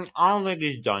 I don't think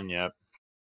he's done yet.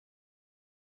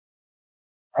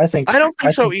 I don't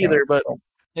think so either, but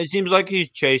it seems like he's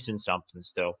chasing something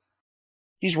still.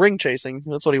 He's ring chasing.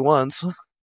 That's what he wants.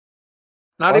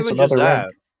 Not even just that.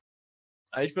 Ring.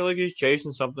 I just feel like he's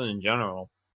chasing something in general.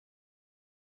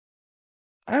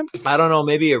 I don't know,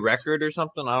 maybe a record or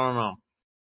something. I don't know.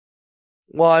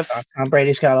 Well, Tom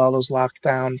Brady's got all those locked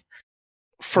down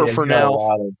for now. A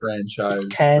lot of franchise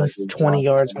 10, 20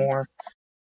 yards more.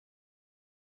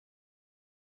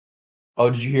 Oh,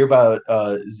 did you hear about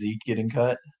Zeke getting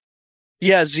cut?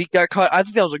 Yeah, Zeke got cut. I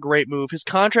think that was a great move. His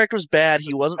contract was bad.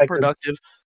 He wasn't productive.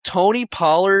 Tony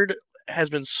Pollard has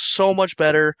been so much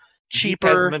better, cheaper.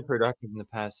 He hasn't been productive in the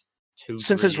past 2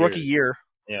 since his rookie year.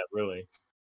 Yeah, really.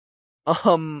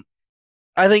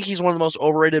 I think he's one of the most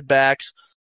overrated backs.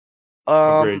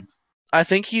 Agreed. I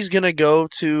think he's gonna go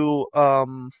to I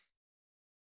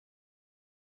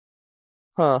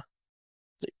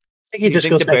think he just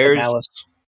goes back to Dallas.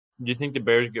 Do you think the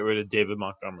Bears get rid of David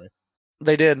Montgomery?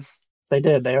 They did.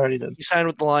 They already did. He signed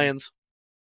with the Lions.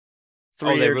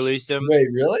 3 years. They released him? Wait,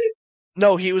 really?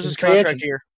 No, he was his contract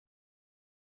year.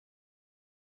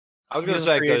 I was going to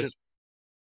say, because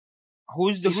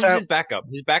who's his backup?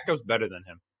 His backup's better than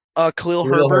him. Khalil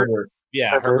Herbert.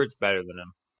 Yeah, Herbert's better than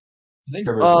him. I think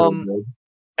Herbert's really good.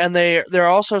 And they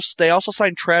also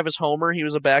signed Travis Homer. He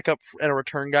was a backup and a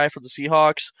return guy for the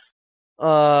Seahawks.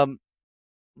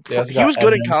 He was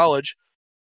good in college.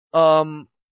 And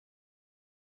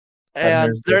I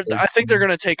think they're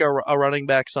going to take a running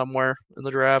back somewhere in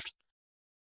the draft.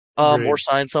 Or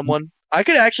sign someone. I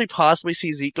could actually possibly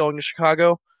see Zeke going to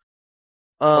Chicago.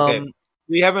 Okay.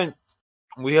 We haven't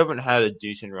had a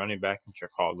decent running back in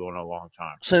Chicago in a long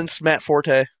time. Since Matt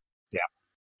Forte. Yeah.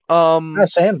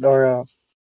 Sam or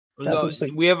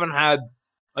we haven't had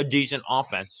a decent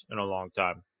offense in a long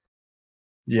time.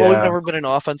 Yeah. Well, we've never been an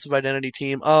offensive identity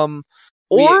team.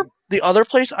 Or the other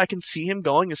place I can see him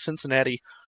going is Cincinnati.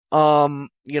 I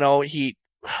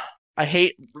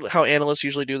hate how analysts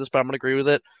usually do this, but I'm going to agree with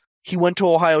it. He went to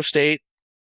Ohio State,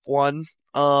 1.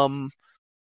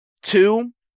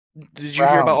 2, did you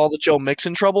hear about all the Joe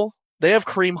Mixon trouble? They have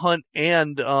Kareem Hunt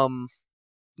and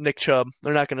Nick Chubb.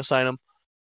 They're not going to sign him.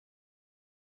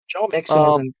 Joe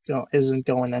Mixon isn't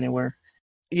going anywhere.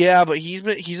 Yeah, but he's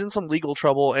in some legal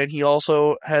trouble, and he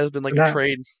also has been a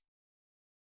trade.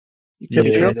 You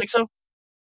don't think so?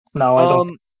 No, I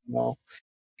don't. No.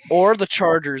 Or the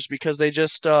Chargers, because they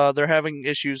just they're having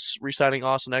issues re-signing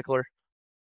Austin Eckler.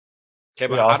 Okay,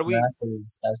 but how do we?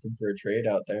 Is asking for a trade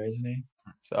out there, isn't he?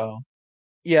 So.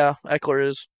 Yeah, Eckler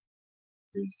is.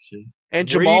 And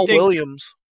Jamal Williams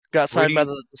got signed by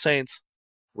the Saints.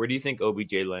 Where do you think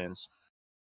OBJ lands?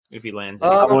 If he lands at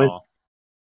all?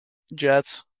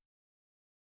 Jets.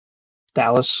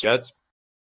 Dallas. Jets.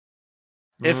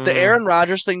 If the Aaron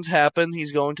Rodgers things happen,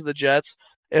 he's going to the Jets.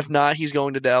 If not, he's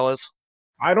going to Dallas.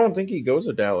 I don't think he goes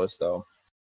to Dallas, though.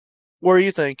 Where do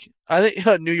you think? I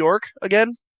think New York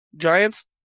again? Giants?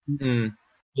 Mm-hmm.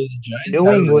 New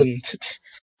England.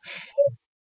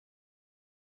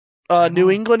 New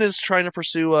England is trying to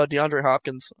pursue DeAndre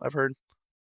Hopkins, I've heard.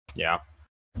 Yeah.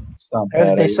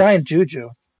 They signed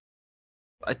Juju.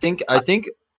 I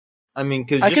mean,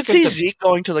 because I could see Zeke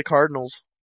going to the Cardinals.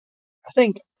 I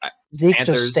think Zeke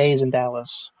just stays in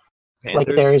Dallas. Like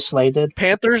Darius Slay did.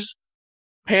 Panthers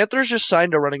Panthers just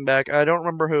signed a running back. I don't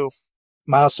remember who.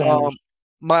 Miles Sanders.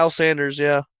 Miles Sanders,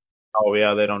 yeah. Oh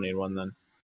yeah, they don't need one then.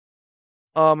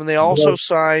 And they also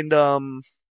signed.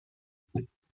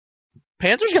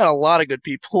 Panthers got a lot of good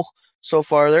people so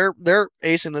far. They're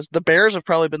acing this. The Bears have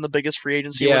probably been the biggest free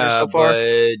agency winners so far.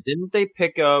 But didn't they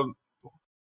pick up?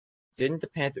 Didn't the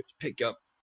Panthers pick up?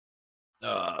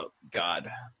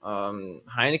 Heineke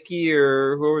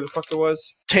or whoever the fuck it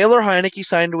was. Taylor Heineke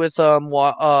signed with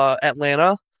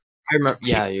Atlanta. I remember.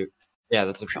 Yeah,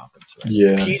 that's the Falcons. Right?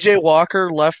 Yeah. PJ Walker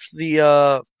left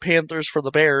the Panthers for the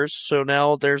Bears, so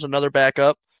now there's another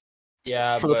backup.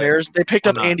 Yeah, for the Bears. They picked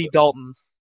up Andy Dalton.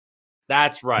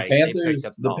 That's right.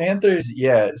 The Panthers.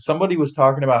 Yeah, somebody was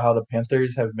talking about how the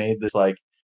Panthers have made this like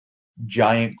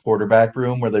giant quarterback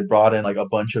room where they brought in like a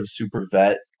bunch of super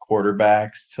vet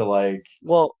quarterbacks to like.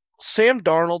 Well, Sam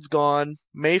Darnold's gone,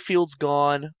 Mayfield's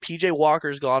gone, PJ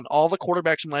Walker's gone. All the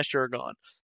quarterbacks from last year are gone.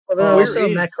 Well, where's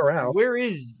Matt Corral? Where do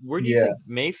you think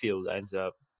Mayfield ends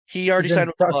up? He already signed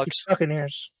with the Bucs.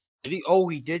 Buccaneers. Did he? Oh,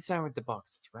 he did sign with the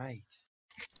Bucs. That's right.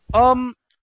 I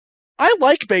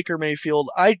like Baker Mayfield.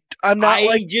 I'm not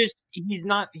he's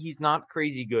not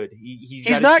crazy good.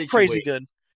 He's not crazy good.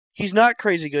 He's not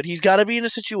crazy good. He's got to be in a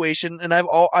situation, and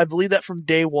I believe that from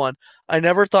day one. I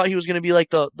never thought he was going to be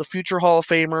like the future Hall of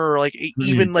Famer or like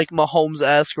even like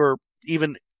Mahomes-esque or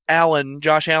even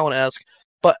Josh Allen-esque.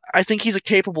 But I think he's a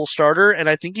capable starter, and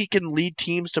I think he can lead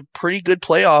teams to pretty good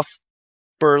playoff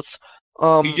berths.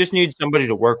 He just needs somebody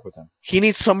to work with him. He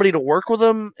needs somebody to work with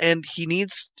him, and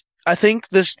I think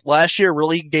this last year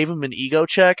really gave him an ego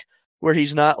check where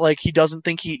he's not like he doesn't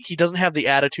think he doesn't have the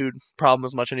attitude problem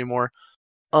as much anymore.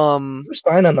 He was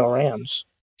fine on the Rams.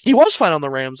 He was fine on the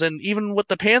Rams, and even with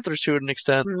the Panthers to an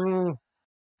extent. The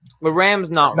Rams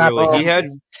not really.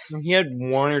 He had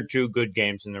one or two good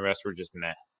games, and the rest were just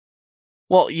meh.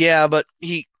 Well, yeah, but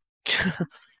he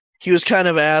was kind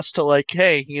of asked to like,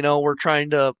 hey, we're trying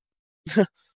to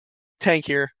tank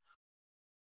here.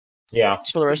 Yeah,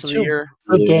 for the rest of the year.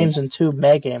 Good games and 2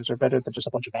 bad games are better than just a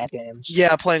bunch of bad games.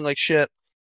 Yeah, playing like shit.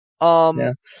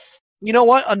 Yeah. You know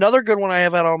what? Another good one I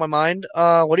have out on my mind.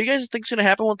 What do you guys think's going to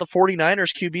happen with the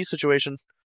 49ers QB situation?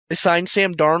 They signed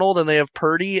Sam Darnold, and they have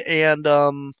Purdy and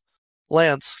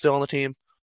Lance still on the team.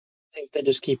 I think they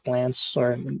just keep Lance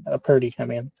or Purdy. I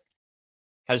mean,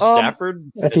 has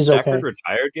Stafford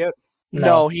retired yet?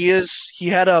 No, he is. He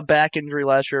had a back injury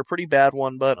last year, a pretty bad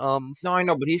one, but No, I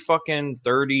know, but he's fucking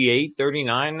 38,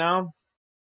 39 now.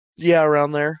 Yeah,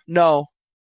 around there. No,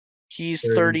 he's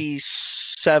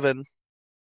 37.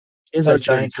 He has a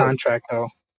giant contract, though.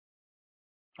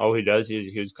 Oh, he does. He has a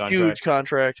huge contract.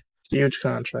 Huge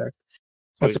contract.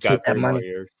 So he's got 3 more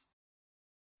years.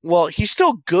 Well, he's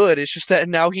still good. It's just that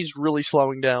now he's really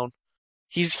slowing down.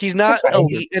 He's not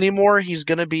elite anymore. He's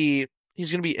gonna be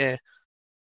eh.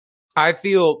 I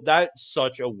feel that's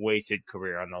such a wasted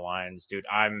career on the Lions, dude.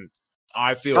 As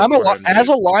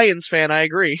a Lions fan, I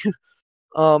agree.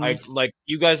 Like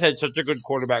you guys had such a good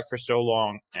quarterback for so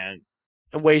long and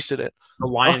wasted it. The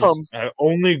Lions are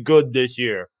only good this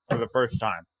year for the first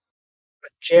time.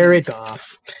 Jared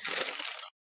Goff.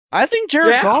 I think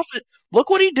Jared Goff. Look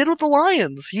what he did with the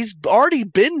Lions. He's already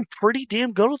been pretty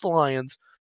damn good with the Lions.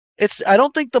 I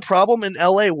don't think the problem in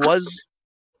LA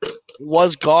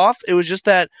was Goff. It was just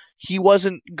that he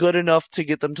wasn't good enough to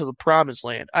get them to the promised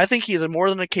land. I think he is more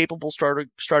than a capable starting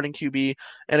QB,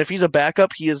 and if he's a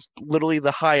backup, he is literally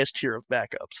the highest tier of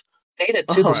backups. They made it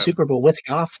to the Super Bowl with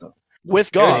Goff, though.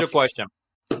 With Goff. Here's a question.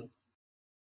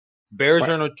 Bears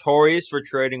are notorious for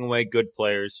trading away good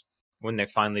players when they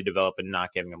finally develop and not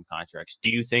giving them contracts.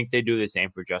 Do you think they do the same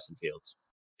for Justin Fields?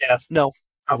 Yeah. No.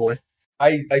 Probably.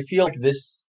 I feel like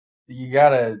this, you got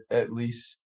to at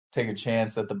least take a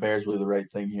chance that the Bears will do the right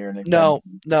thing here. And No.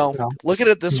 Look at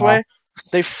it this way.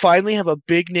 They finally have a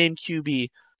big-name QB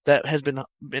that has been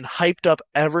hyped up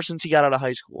ever since he got out of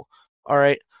high school. All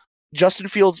right? Justin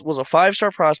Fields was a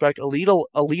 5-star prospect, elite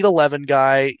 11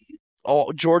 guy,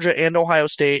 Georgia and Ohio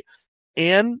State,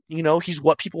 and, he's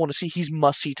what people want to see. He's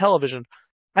must-see television.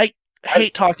 I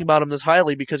hate talking about him this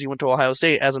highly because he went to Ohio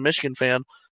State as a Michigan fan,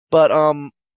 but,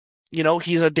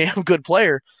 he's a damn good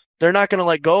player. They're not going to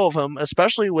let go of him,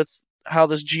 especially with how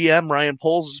this GM, Ryan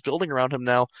Poles, is building around him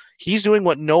now. He's doing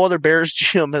what no other Bears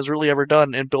GM has really ever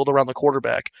done and build around the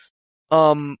quarterback.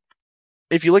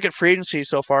 If you look at free agency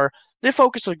so far, they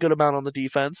focus a good amount on the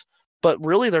defense, but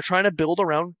really they're trying to build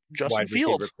around Justin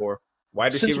Fields.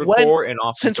 Wide receiver core and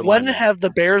offensive Since when lineman. have the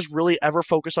Bears really ever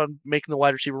focused on making the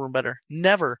wide receiver room better?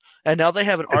 Never. And now they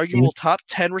have an arguable top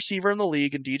 10 receiver in the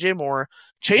league in DJ Moore.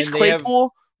 Chase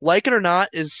Claypool, like it or not,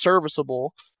 is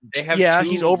serviceable. They have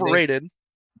he's overrated.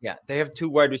 Yeah, they have 2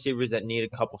 wide receivers that need a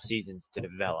couple seasons to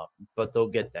develop, but they'll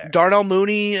get there. Darnell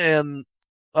Mooney and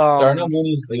Darnell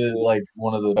Mooney's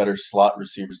one of the better slot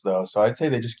receivers though, so I'd say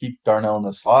they just keep Darnell in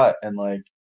the slot and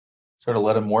sort of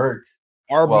let him work.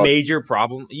 Our major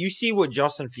problem, you see what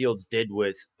Justin Fields did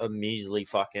with a measly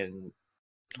fucking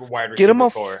wide receiver Get him a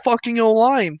core. fucking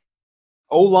O-line.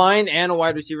 O-line and a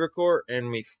wide receiver core,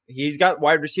 and he's got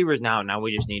wide receivers now. Now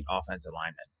we just need offensive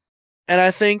linemen. And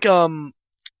I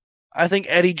think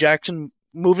Eddie Jackson,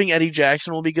 moving Eddie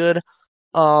Jackson will be good.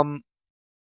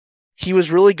 He was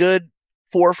really good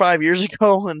 4 or 5 years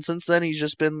ago, and since then he's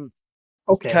just been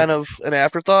kind of an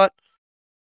afterthought.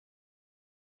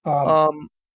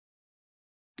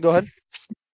 Go ahead.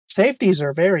 Safeties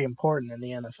are very important in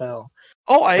the NFL.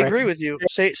 Oh, I agree with you.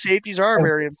 Safeties are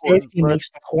very important. Safety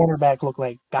makes the cornerback look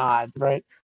like God, right?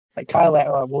 Like Kyle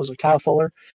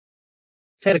Fuller?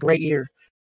 He had a great year.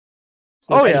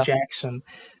 Yeah. Jackson.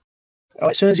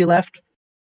 As soon as he left,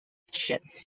 shit.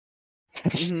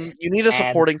 You need a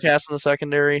supporting cast in the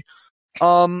secondary.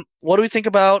 What do we think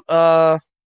about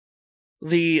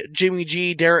the Jimmy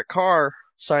G, Derek Carr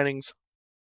signings?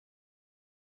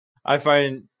 I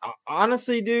find,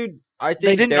 honestly, dude, I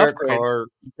think Derek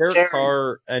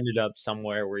Carr ended up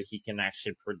somewhere where he can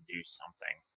actually produce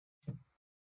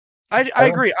something. I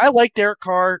agree. I like Derek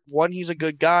Carr. 1, he's a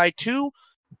good guy. 2,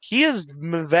 he is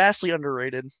vastly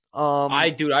underrated.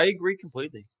 I agree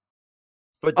completely.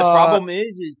 But the problem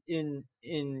is in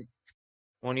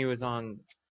when he was on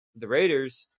the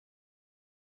Raiders,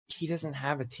 he doesn't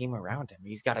have a team around him.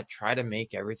 He's got to try to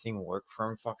make everything work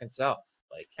for him fucking self.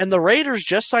 And the Raiders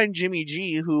just signed Jimmy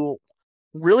G, who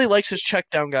really likes his check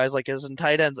down guys, like his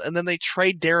tight ends, and then they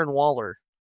trade Darren Waller.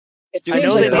 They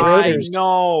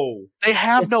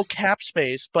have no cap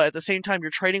space, but at the same time,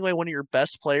 you're trading away one of your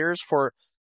best players for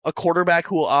a quarterback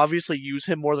who will obviously use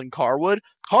him more than Carr would.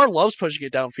 Carr loves pushing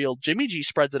it downfield. Jimmy G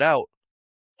spreads it out.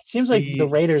 It seems like the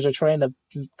Raiders are trying to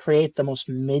create the most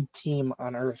mid team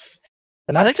on earth.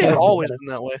 I think they've always been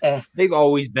that way. They've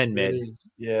always been mid.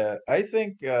 Yeah, I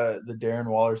think the Darren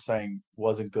Waller signing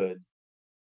wasn't good.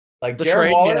 Like the Darren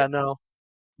trade, Waller, no.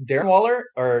 Darren Waller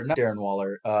or not Darren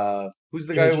Waller? Who's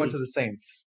the guy who went to the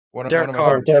Saints? Derek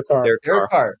Carr. Derek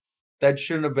Carr. That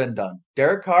shouldn't have been done.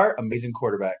 Derek Carr, amazing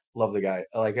quarterback. Love the guy.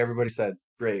 Like everybody said,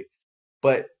 great.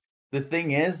 But the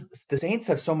thing is, the Saints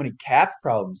have so many cap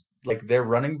problems. Like their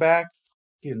running back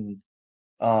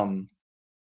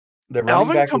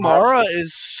Alvin Kamara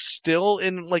is still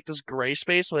in this gray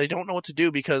space where they don't know what to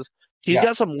do because he's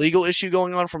got some legal issue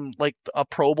going on from a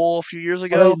Pro Bowl a few years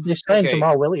ago. They're saying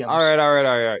Jamal Williams. All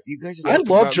right. You guys I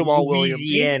love Jamal Williams.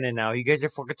 Louisiana now. You guys are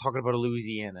fucking talking about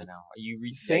Louisiana now. Are you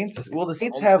Saints? Well, the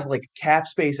Saints have cap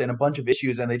space and a bunch of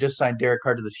issues, and they just signed Derek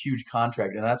Carr to this huge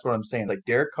contract, and that's what I'm saying. Like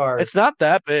Derek Carr, it's not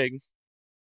that big.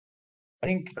 I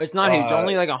think it's not huge.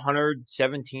 Only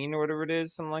 117 or whatever it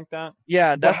is, something like that.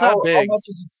 Yeah, that's not big. How much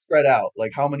is it spread out?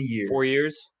 Like how many years? 4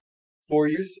 years. 4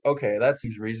 years? Okay, that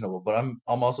seems reasonable. But I'm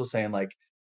also saying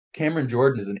Cameron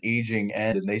Jordan is an aging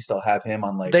end, and they still have him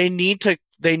on They need to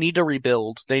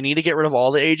rebuild. They need to get rid of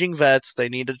all the aging vets. They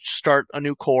need to start a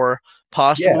new core.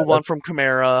 Possibly move on from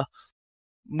Kamara.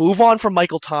 Move on from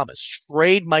Michael Thomas.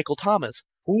 Trade Michael Thomas.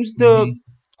 Who's the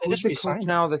coach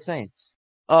now of the Saints?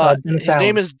 His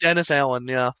name is Dennis Allen.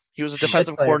 Yeah, he was a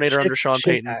defensive coordinator under Sean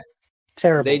Payton.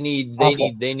 Terrible. They need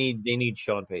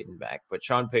Sean Payton back, but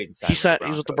Sean Payton he's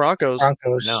with the Broncos.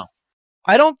 No,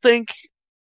 I don't think.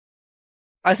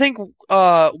 I think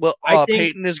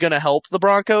Payton is going to help the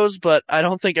Broncos, but I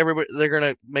don't think they're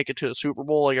going to make it to the Super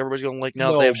Bowl. Like everybody's going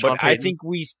no, they have Sean Payton. I think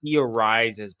we see a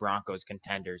rise as Broncos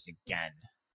contenders again,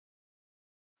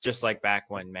 just like back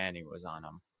when Manning was on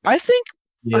them. I think.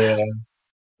 Yeah.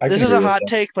 This is a hot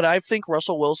take, but I think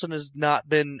Russell Wilson has not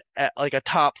been at a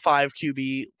top 5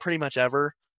 QB pretty much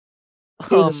ever.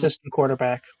 He was assistant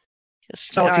quarterback.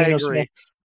 I agree.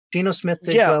 Geno Smith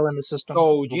did well in the system.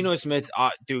 Oh, Geno Smith,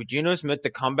 Geno Smith, the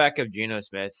comeback of Geno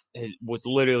Smith was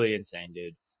literally insane,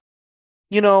 dude.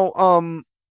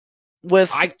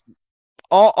 With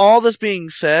all this being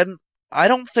said, I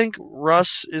don't think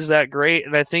Russ is that great,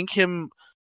 and I think him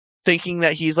thinking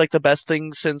that he's the best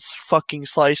thing since fucking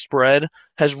sliced bread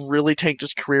has really tanked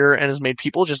his career and has made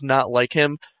people just not like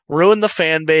him, ruin the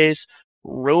fan base,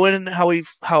 ruin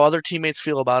how other teammates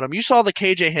feel about him. You saw the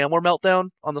KJ Hamler meltdown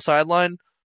on the sideline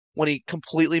when he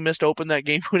completely missed open that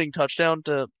game-winning touchdown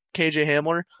to KJ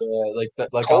Hamler. Yeah, on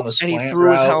the and he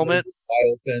threw his helmet.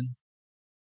 Wide open.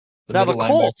 Now the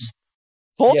Colts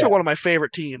are one of my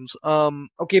favorite teams.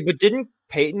 Okay, but didn't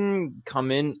Peyton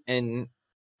come in and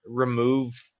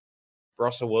remove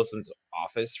Russell Wilson's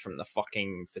office from the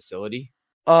fucking facility?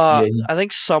 Yeah, I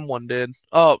think someone did.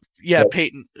 Oh, yeah, Yep.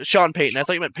 Peyton, Sean Payton. I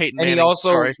thought you meant Peyton And Manning.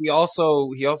 Sorry.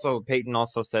 Peyton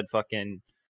also said fucking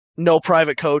No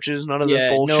private coaches, none of this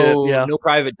bullshit. no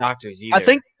private doctors either.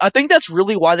 I think that's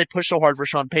really why they pushed so hard for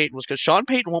Sean Payton, was because Sean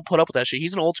Payton won't put up with that shit.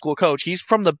 He's an old school coach. He's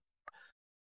from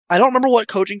I don't remember what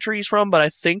coaching tree he's from, but I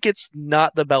think it's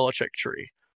not the Belichick tree.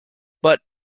 But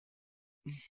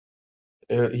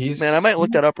man, I might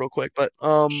look that up real quick. But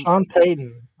Sean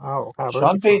Payton. Oh, God,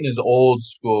 Sean Payton is old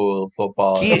school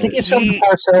football. I think he's from the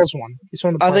Parcells one. He's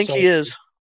from the Parcells. I think he is.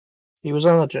 He was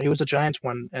on he was the Giants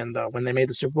one, and when they made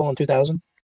the Super Bowl in 2000,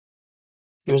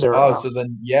 he was their. So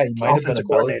then he might have been a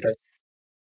coordinator.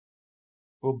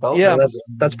 Well, yeah,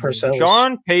 that's Parcells.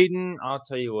 Sean Payton, I'll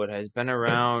tell you what, has been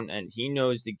around, and he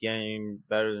knows the game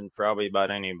better than probably about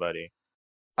anybody.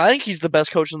 I think he's the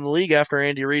best coach in the league after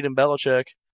Andy Reid and Belichick.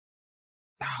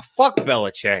 Fuck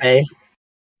Belichick. Hey.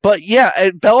 But yeah,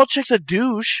 Belichick's a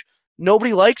douche.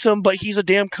 Nobody likes him, but he's a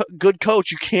damn good coach.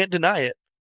 You can't deny it.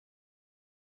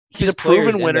 He's a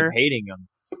proven winner. Hating him.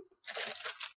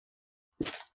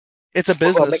 It's a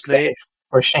business, Nate.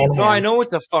 Or Shanahan. No, I know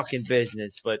it's a fucking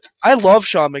business, but I love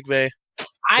Sean McVay.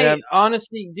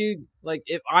 Honestly, dude, like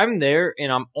if I'm there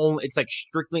and it's like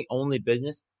strictly only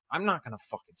business, I'm not gonna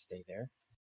fucking stay there.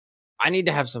 I need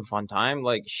to have some fun time.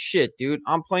 Like shit, dude,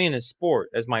 I'm playing a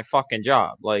sport as my fucking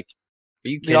job. Like, are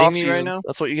you kidding me right now?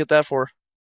 That's what you get that for.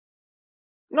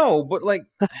 No, but like,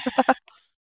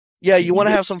 yeah, you want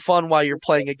to have some fun while you're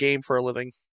playing a game for a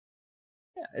living.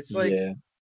 Yeah, it's like,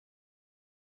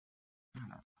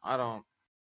 I don't.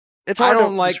 It's hard I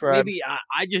don't to like. describe. Maybe I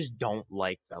just don't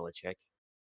like Belichick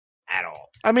at all.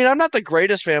 I mean, I'm not the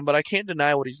greatest fan, but I can't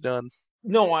deny what he's done.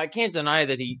 No, I can't deny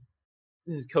that he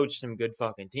has coached some good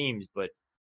fucking teams, but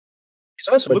he's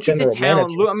also look a at the general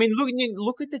talent. manager.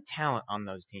 Look at the talent on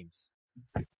those teams.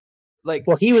 Like,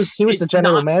 well, he was the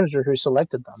general manager who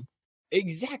selected them.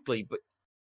 Exactly, but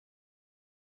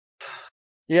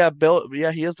yeah, Bill.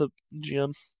 Yeah, he is the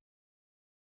GM.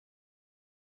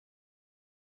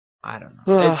 I don't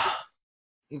know.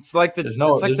 It's like the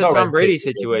Tom Brady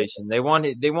situation. They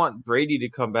want Brady to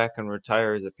come back and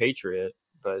retire as a Patriot,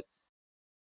 but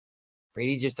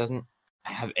Brady just doesn't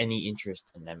have any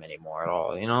interest in them anymore at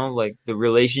all. You know, like the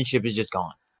relationship is just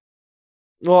gone.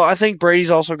 Well, I think Brady's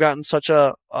also gotten such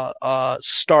a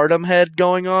stardom head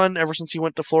going on ever since he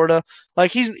went to Florida.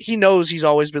 Like he knows he's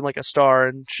always been like a star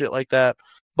and shit like that.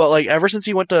 But like ever since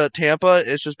he went to Tampa,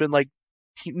 it's just been like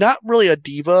not really a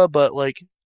diva, but like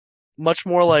much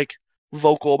more like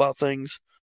vocal about things.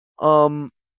 And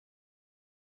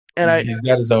he's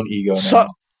got his own ego now.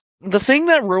 The thing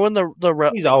that ruined the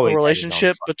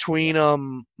relationship between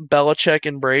Belichick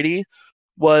and Brady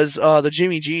was the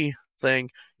Jimmy G thing.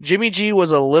 Jimmy G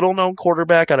was a little known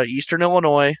quarterback out of Eastern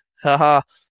Illinois. Haha,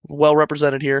 well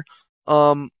represented here.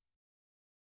 You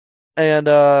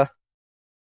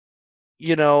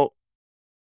know,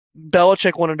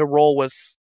 Belichick wanted to roll with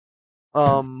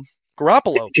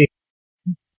Garoppolo.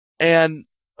 And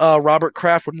Robert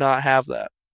Kraft would not have that.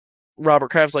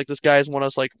 Robert Kraft's like, this guy's won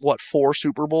us like 4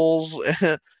 Super Bowls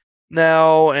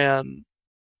now, and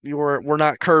we're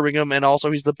not curbing him, and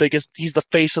also he's the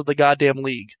face of the goddamn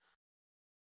league.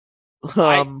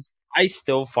 I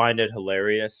still find it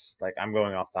hilarious. Like, I'm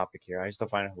going off topic here. I still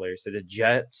find it hilarious that the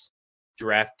Jets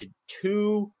drafted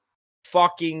 2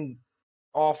 fucking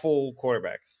awful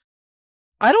quarterbacks.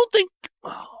 I don't think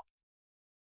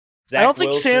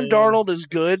Sam Darnold is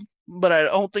good, but I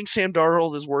don't think Sam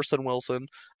Darnold is worse than Wilson.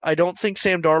 I don't think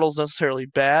Sam Darnold is necessarily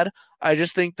bad. I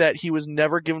just think that he was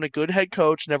never given a good head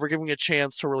coach, never given a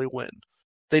chance to really win.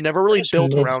 They never really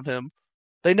built around him.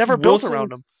 Built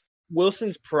around him.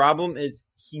 Wilson's problem is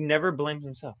he never blames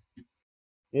himself.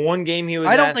 One game he was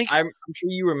I'm sure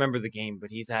you remember the game,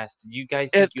 but he's asked, did you guys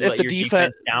think you let your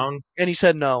defense down? And he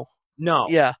said no. No.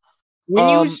 Yeah.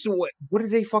 When what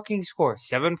did they fucking score?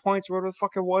 7 points? Whatever the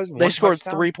fuck it was? They scored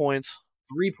touchdown? 3 points.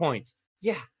 3 points.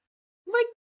 Yeah. Like,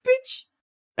 bitch.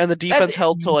 And the defense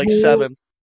held to like 7.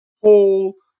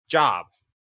 Whole job.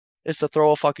 It's to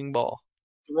throw a fucking ball.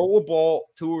 Throw a ball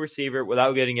to a receiver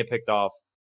without getting it picked off.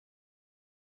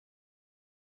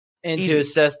 And to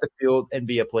assess the field and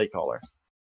be a play caller.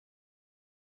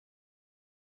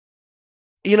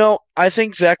 You know, I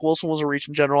think Zach Wilson was a reach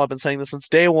in general. I've been saying this since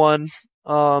day one.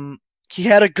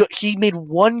 He made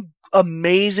one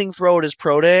amazing throw at his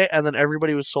pro day, and then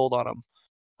everybody was sold on him.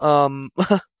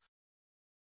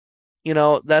 You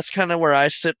know, that's kind of where I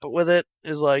sit with it.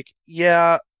 Is like,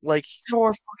 yeah, like that's how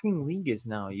our fucking league is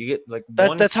now. You get like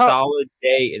one solid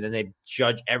day, and then they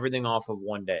judge everything off of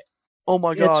one day. Oh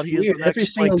my God, he is the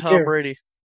next like Tom Brady.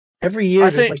 Every year,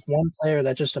 there's like one player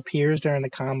that just appears during the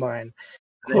combine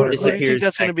Who do you think disappears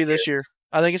that's going to next be this year?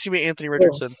 I think it's going to be Anthony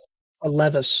Richardson.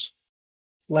 Levis.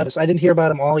 I didn't hear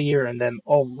about him all year, and then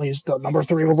he's the number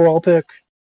 3 overall pick.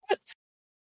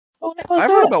 What the hell is I've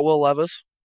that? heard about Will Levis.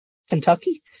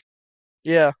 Kentucky.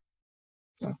 Yeah,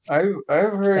 I've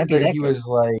heard Can't be that that he good. was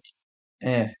like,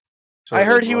 eh. I sort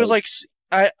heard of he was like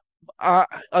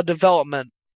a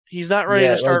development. He's not ready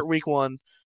Yeah, to start week 1.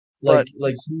 like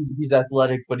But he's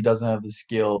athletic, but he doesn't have the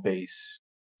skill base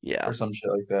yeah, or some shit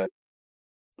like that.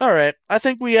 all right. I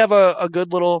think we have a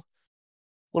good little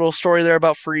story there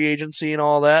about free agency and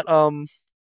all that.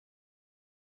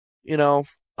 You know,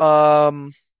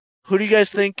 who do you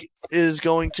guys think is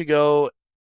going to go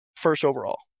first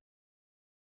overall?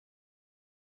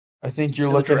 I think you're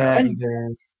In the looking at draft. either.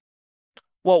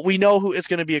 Well, we know who it's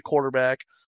going to be a quarterback.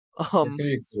 It's gonna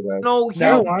be a quarterback. No, here's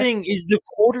Now- the thing: is the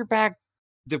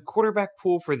quarterback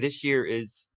pool for this year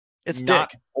is It's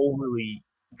not Dick. overly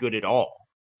good at all.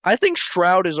 I think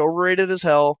Stroud is overrated as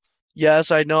hell.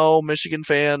 Yes, I know, Michigan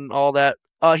fan, all that.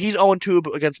 He's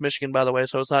 0-2 against Michigan, by the way,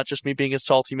 so it's not just me being a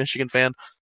salty Michigan fan.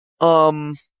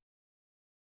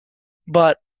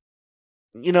 But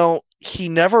he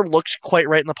never looks quite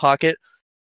right in the pocket.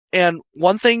 And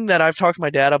one thing that I've talked to my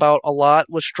dad about a lot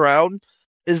with Stroud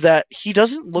is that he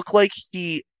doesn't look like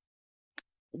he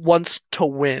wants to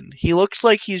win. He looks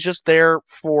like he's just there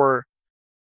for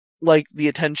like the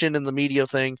attention and the media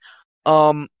thing.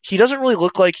 He doesn't really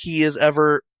look like he is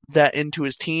ever that into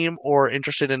his team or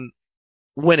interested in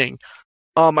winning.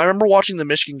 I remember watching the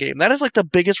Michigan game. That is like the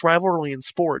biggest rivalry in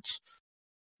sports.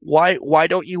 Why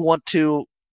don't you want to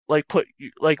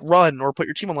run or put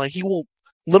your team on line? He will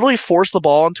literally force the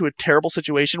ball into a terrible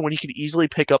situation when he could easily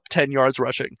pick up 10 yards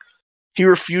rushing. He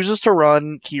refuses to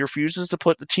run. He refuses to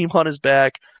put the team on his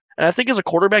back. And I think as a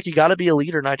quarterback, you got to be a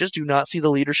leader, and I just do not see the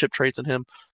leadership traits in him.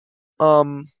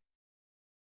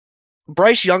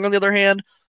 Bryce Young, on the other hand,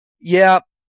 yeah,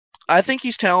 I think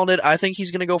he's talented. I think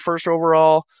he's going to go first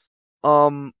overall.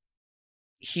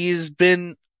 He's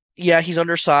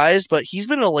undersized, but he's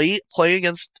been elite playing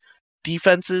against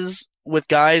defenses with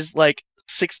guys like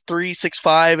 6'3",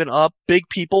 6'5", and up, big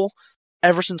people,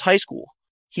 ever since high school.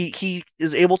 He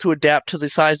is able to adapt to the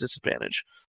size disadvantage.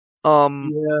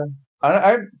 Yeah,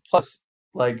 I plus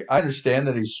I understand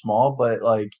that he's small, but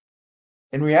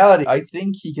in reality, I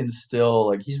think he can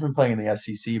still he's been playing in the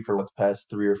SEC for the past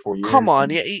 3 or 4 years. Come on,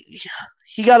 yeah,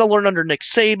 he got to learn under Nick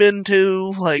Saban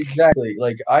too. Exactly.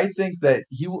 I think that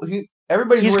he's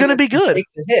going to be good. Take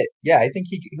the hit. Yeah, I think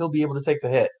he'll be able to take the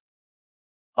hit.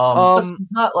 Plus he's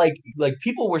not like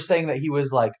people were saying that he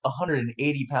was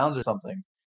 180 pounds or something.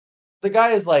 The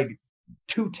guy is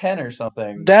 210 or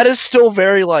something. That is still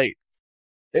very light.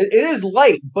 It is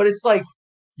light, but it's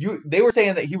they were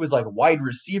saying that he was wide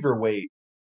receiver weight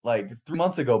 3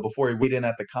 months ago before he weighed in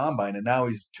at the combine, and now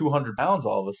he's 200 pounds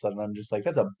all of a sudden. I'm just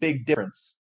that's a big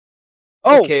difference.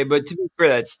 Oh, okay, but to be fair,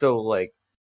 that's still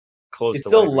close. It's to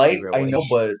still wide light, receiver I weight. know,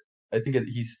 but I think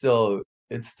it's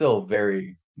still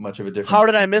very much of a difference. How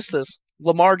did I miss this?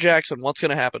 Lamar Jackson, what's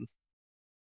going to happen?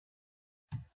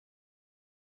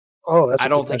 Oh, that's. I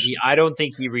don't think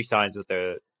he resigns with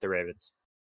the Ravens.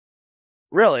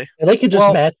 Really? They could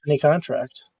just match any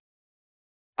contract.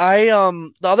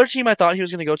 The other team I thought he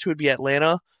was going to go to would be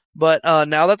Atlanta, but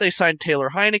now that they signed Taylor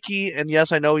Heineke, and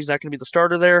yes, I know he's not going to be the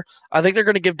starter there, I think they're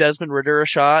going to give Desmond Ridder a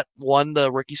shot. 1,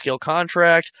 the rookie scale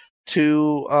contract.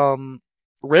 2,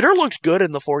 Ridder looked good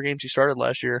in the 4 games he started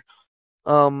last year.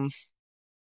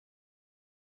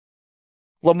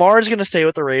 Lamar is going to stay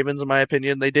with the Ravens, in my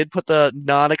opinion. They did put the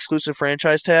non-exclusive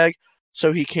franchise tag,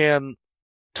 so he can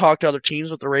talk to other teams,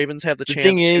 but the Ravens have the chance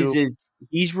to. The thing is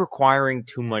he's requiring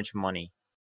too much money.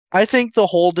 I think the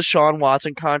whole Deshaun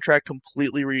Watson contract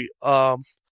completely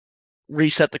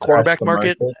reset the quarterback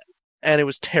market, and it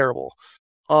was terrible.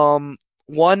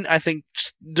 One, I think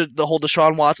the whole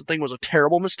Deshaun Watson thing was a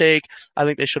terrible mistake. I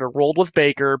think they should have rolled with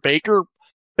Baker. Baker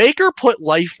put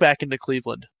life back into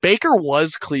Cleveland. Baker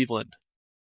was Cleveland.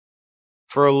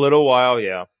 For a little while,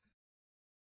 yeah.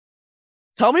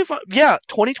 Tell me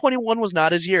 2021 was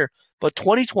not his year, but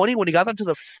 2020 when he got them to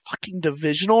the fucking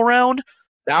divisional round,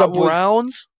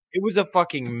 Browns. It was a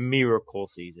fucking miracle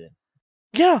season.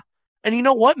 Yeah, and you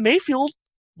know what? Mayfield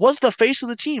was the face of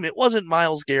the team. It wasn't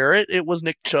Myles Garrett. It was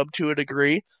Nick Chubb to a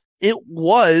degree. It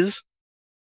was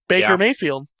Baker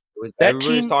Mayfield.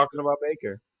 Everybody's talking about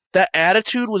Baker. That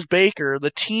attitude was Baker.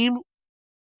 The team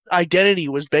identity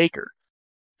was Baker.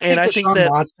 And I think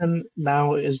that Watson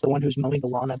now is the one who's mowing the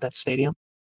lawn at that stadium.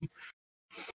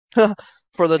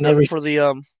 for the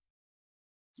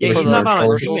he's not on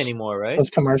the team anymore, right? Those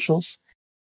commercials.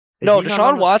 No,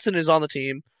 Deshaun Watson is on the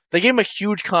team. They gave him a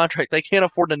huge contract. They can't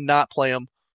afford to not play him.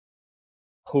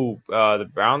 Who? The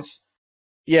Browns?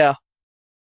 Yeah.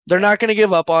 They're not going to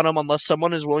give up on him unless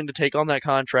someone is willing to take on that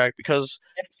contract because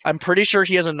I'm pretty sure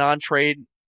he has a non-trade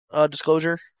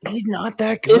disclosure. He's not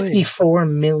that good. $54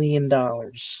 million.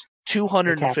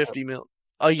 $250 million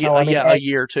a year. Oh, a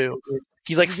year too.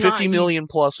 He's like He's 50 not- million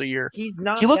plus a year. He's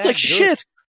not. He looked that like good. shit.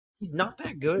 He's not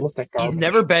that good. Looked like He's garbage.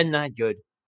 never been that good.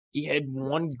 He had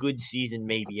one good season,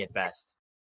 maybe at best.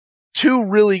 2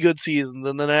 really good seasons,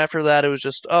 and then after that, it was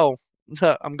just, oh,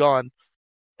 I'm gone.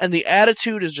 And the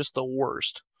attitude is just the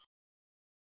worst.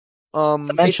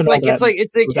 It's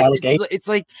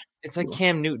like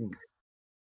Cam Newton.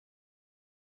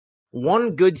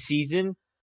 One good season,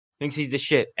 thinks he's the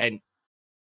shit, and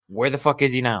where the fuck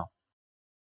is he now?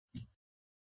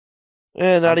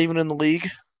 Not even in the league.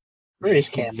 Where is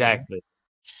Cam? Exactly.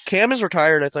 Cam is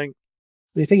retired, I think.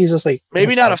 Do you think he's just like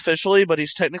Maybe not officially, but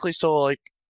he's technically still like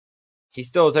He's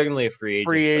still technically a free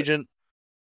agent.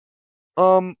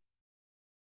 Well,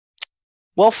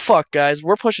 fuck, guys.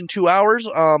 We're pushing 2 hours.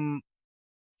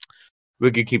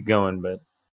 We could keep going, but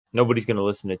nobody's gonna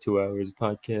listen to 2 hours of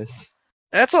podcast.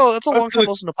 That's a long time to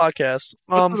listen to podcasts.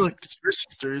 Conspiracy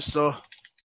theories, so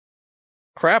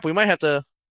Crap, we might have to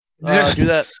do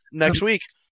that next week.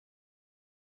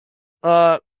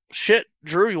 Shit,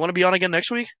 Drew, you want to be on again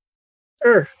next week?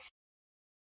 Sure.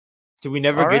 Did we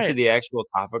never All get right. to the actual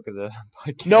topic of the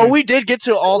podcast? No, we did get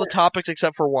to all the topics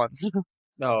except for one.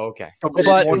 Oh, okay. But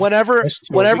whenever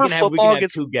We can football have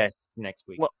gets 2 guests next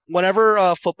week.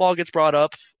 whenever football gets brought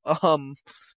up,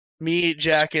 me,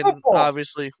 Jack, and Football.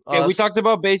 obviously Okay, we us. talked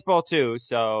about baseball too,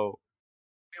 so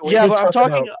Yeah, but I'm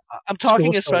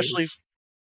talking school especially. stories.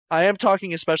 I am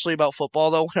talking especially about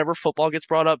football though. Whenever football gets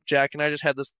brought up, Jack and I just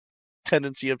had this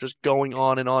tendency of just going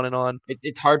on and on and on.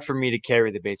 it's hard for me to carry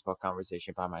the baseball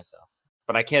conversation by myself.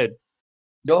 But I could.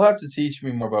 You'll have to teach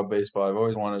me more about baseball. I've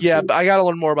always wanted Yeah, to. but I gotta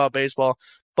learn more about baseball.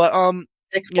 But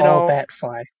Kick, you ball, know- bat,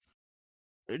 fly.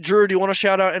 Drew, do you want to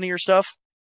shout out any of your stuff?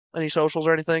 Any socials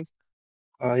or anything?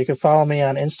 You can follow me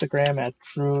on Instagram at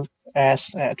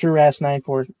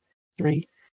DrewAss943.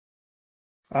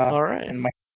 All right. And my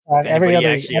If every anybody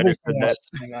other actually everything understood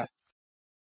else. I got.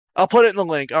 I'll put it in the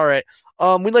link. All right.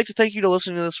 We'd like to thank you for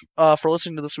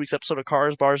listening to this week's episode of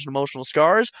Cars, Bars, and Emotional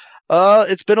Scars.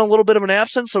 It's been a little bit of an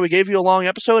absence, so we gave you a long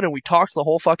episode and we talked the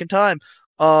whole fucking time.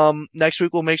 Next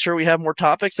week we'll make sure we have more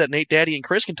topics that Nate, Daddy, and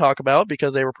Chris can talk about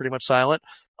because they were pretty much silent.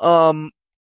 But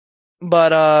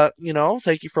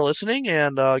thank you for listening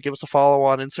and give us a follow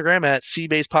on Instagram at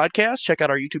CBase Podcast. Check out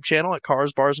our YouTube channel at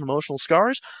Cars, Bars, and Emotional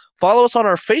Scars. Follow us on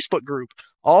our Facebook group,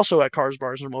 also at Cars,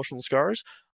 Bars, and Emotional Scars.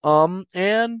 And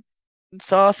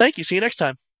thank you. See you next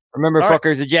time. Remember, All right.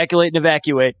 fuckers, ejaculate and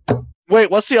evacuate. Wait,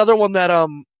 what's the other one that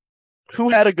who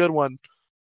had a good one?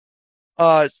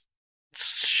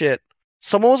 Shit.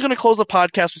 Someone was gonna close the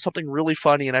podcast with something really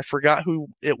funny, and I forgot who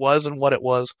it was and what it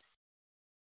was.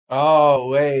 Oh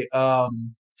wait,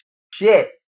 shit.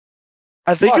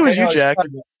 I think Fuck, it was I know you, what you're Jack.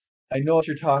 talking about. I know what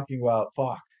you're talking about.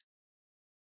 Fuck.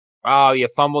 Oh, you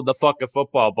fumbled the fucking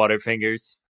football,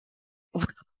 Butterfingers.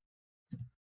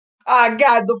 Ah,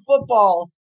 God, the football.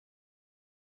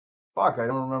 Fuck, I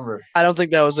don't remember. I don't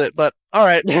think that was it, but all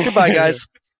right. Goodbye, guys.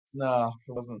 No,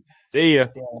 it wasn't. See ya.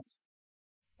 Damn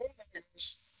it.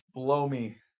 Blow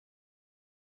me.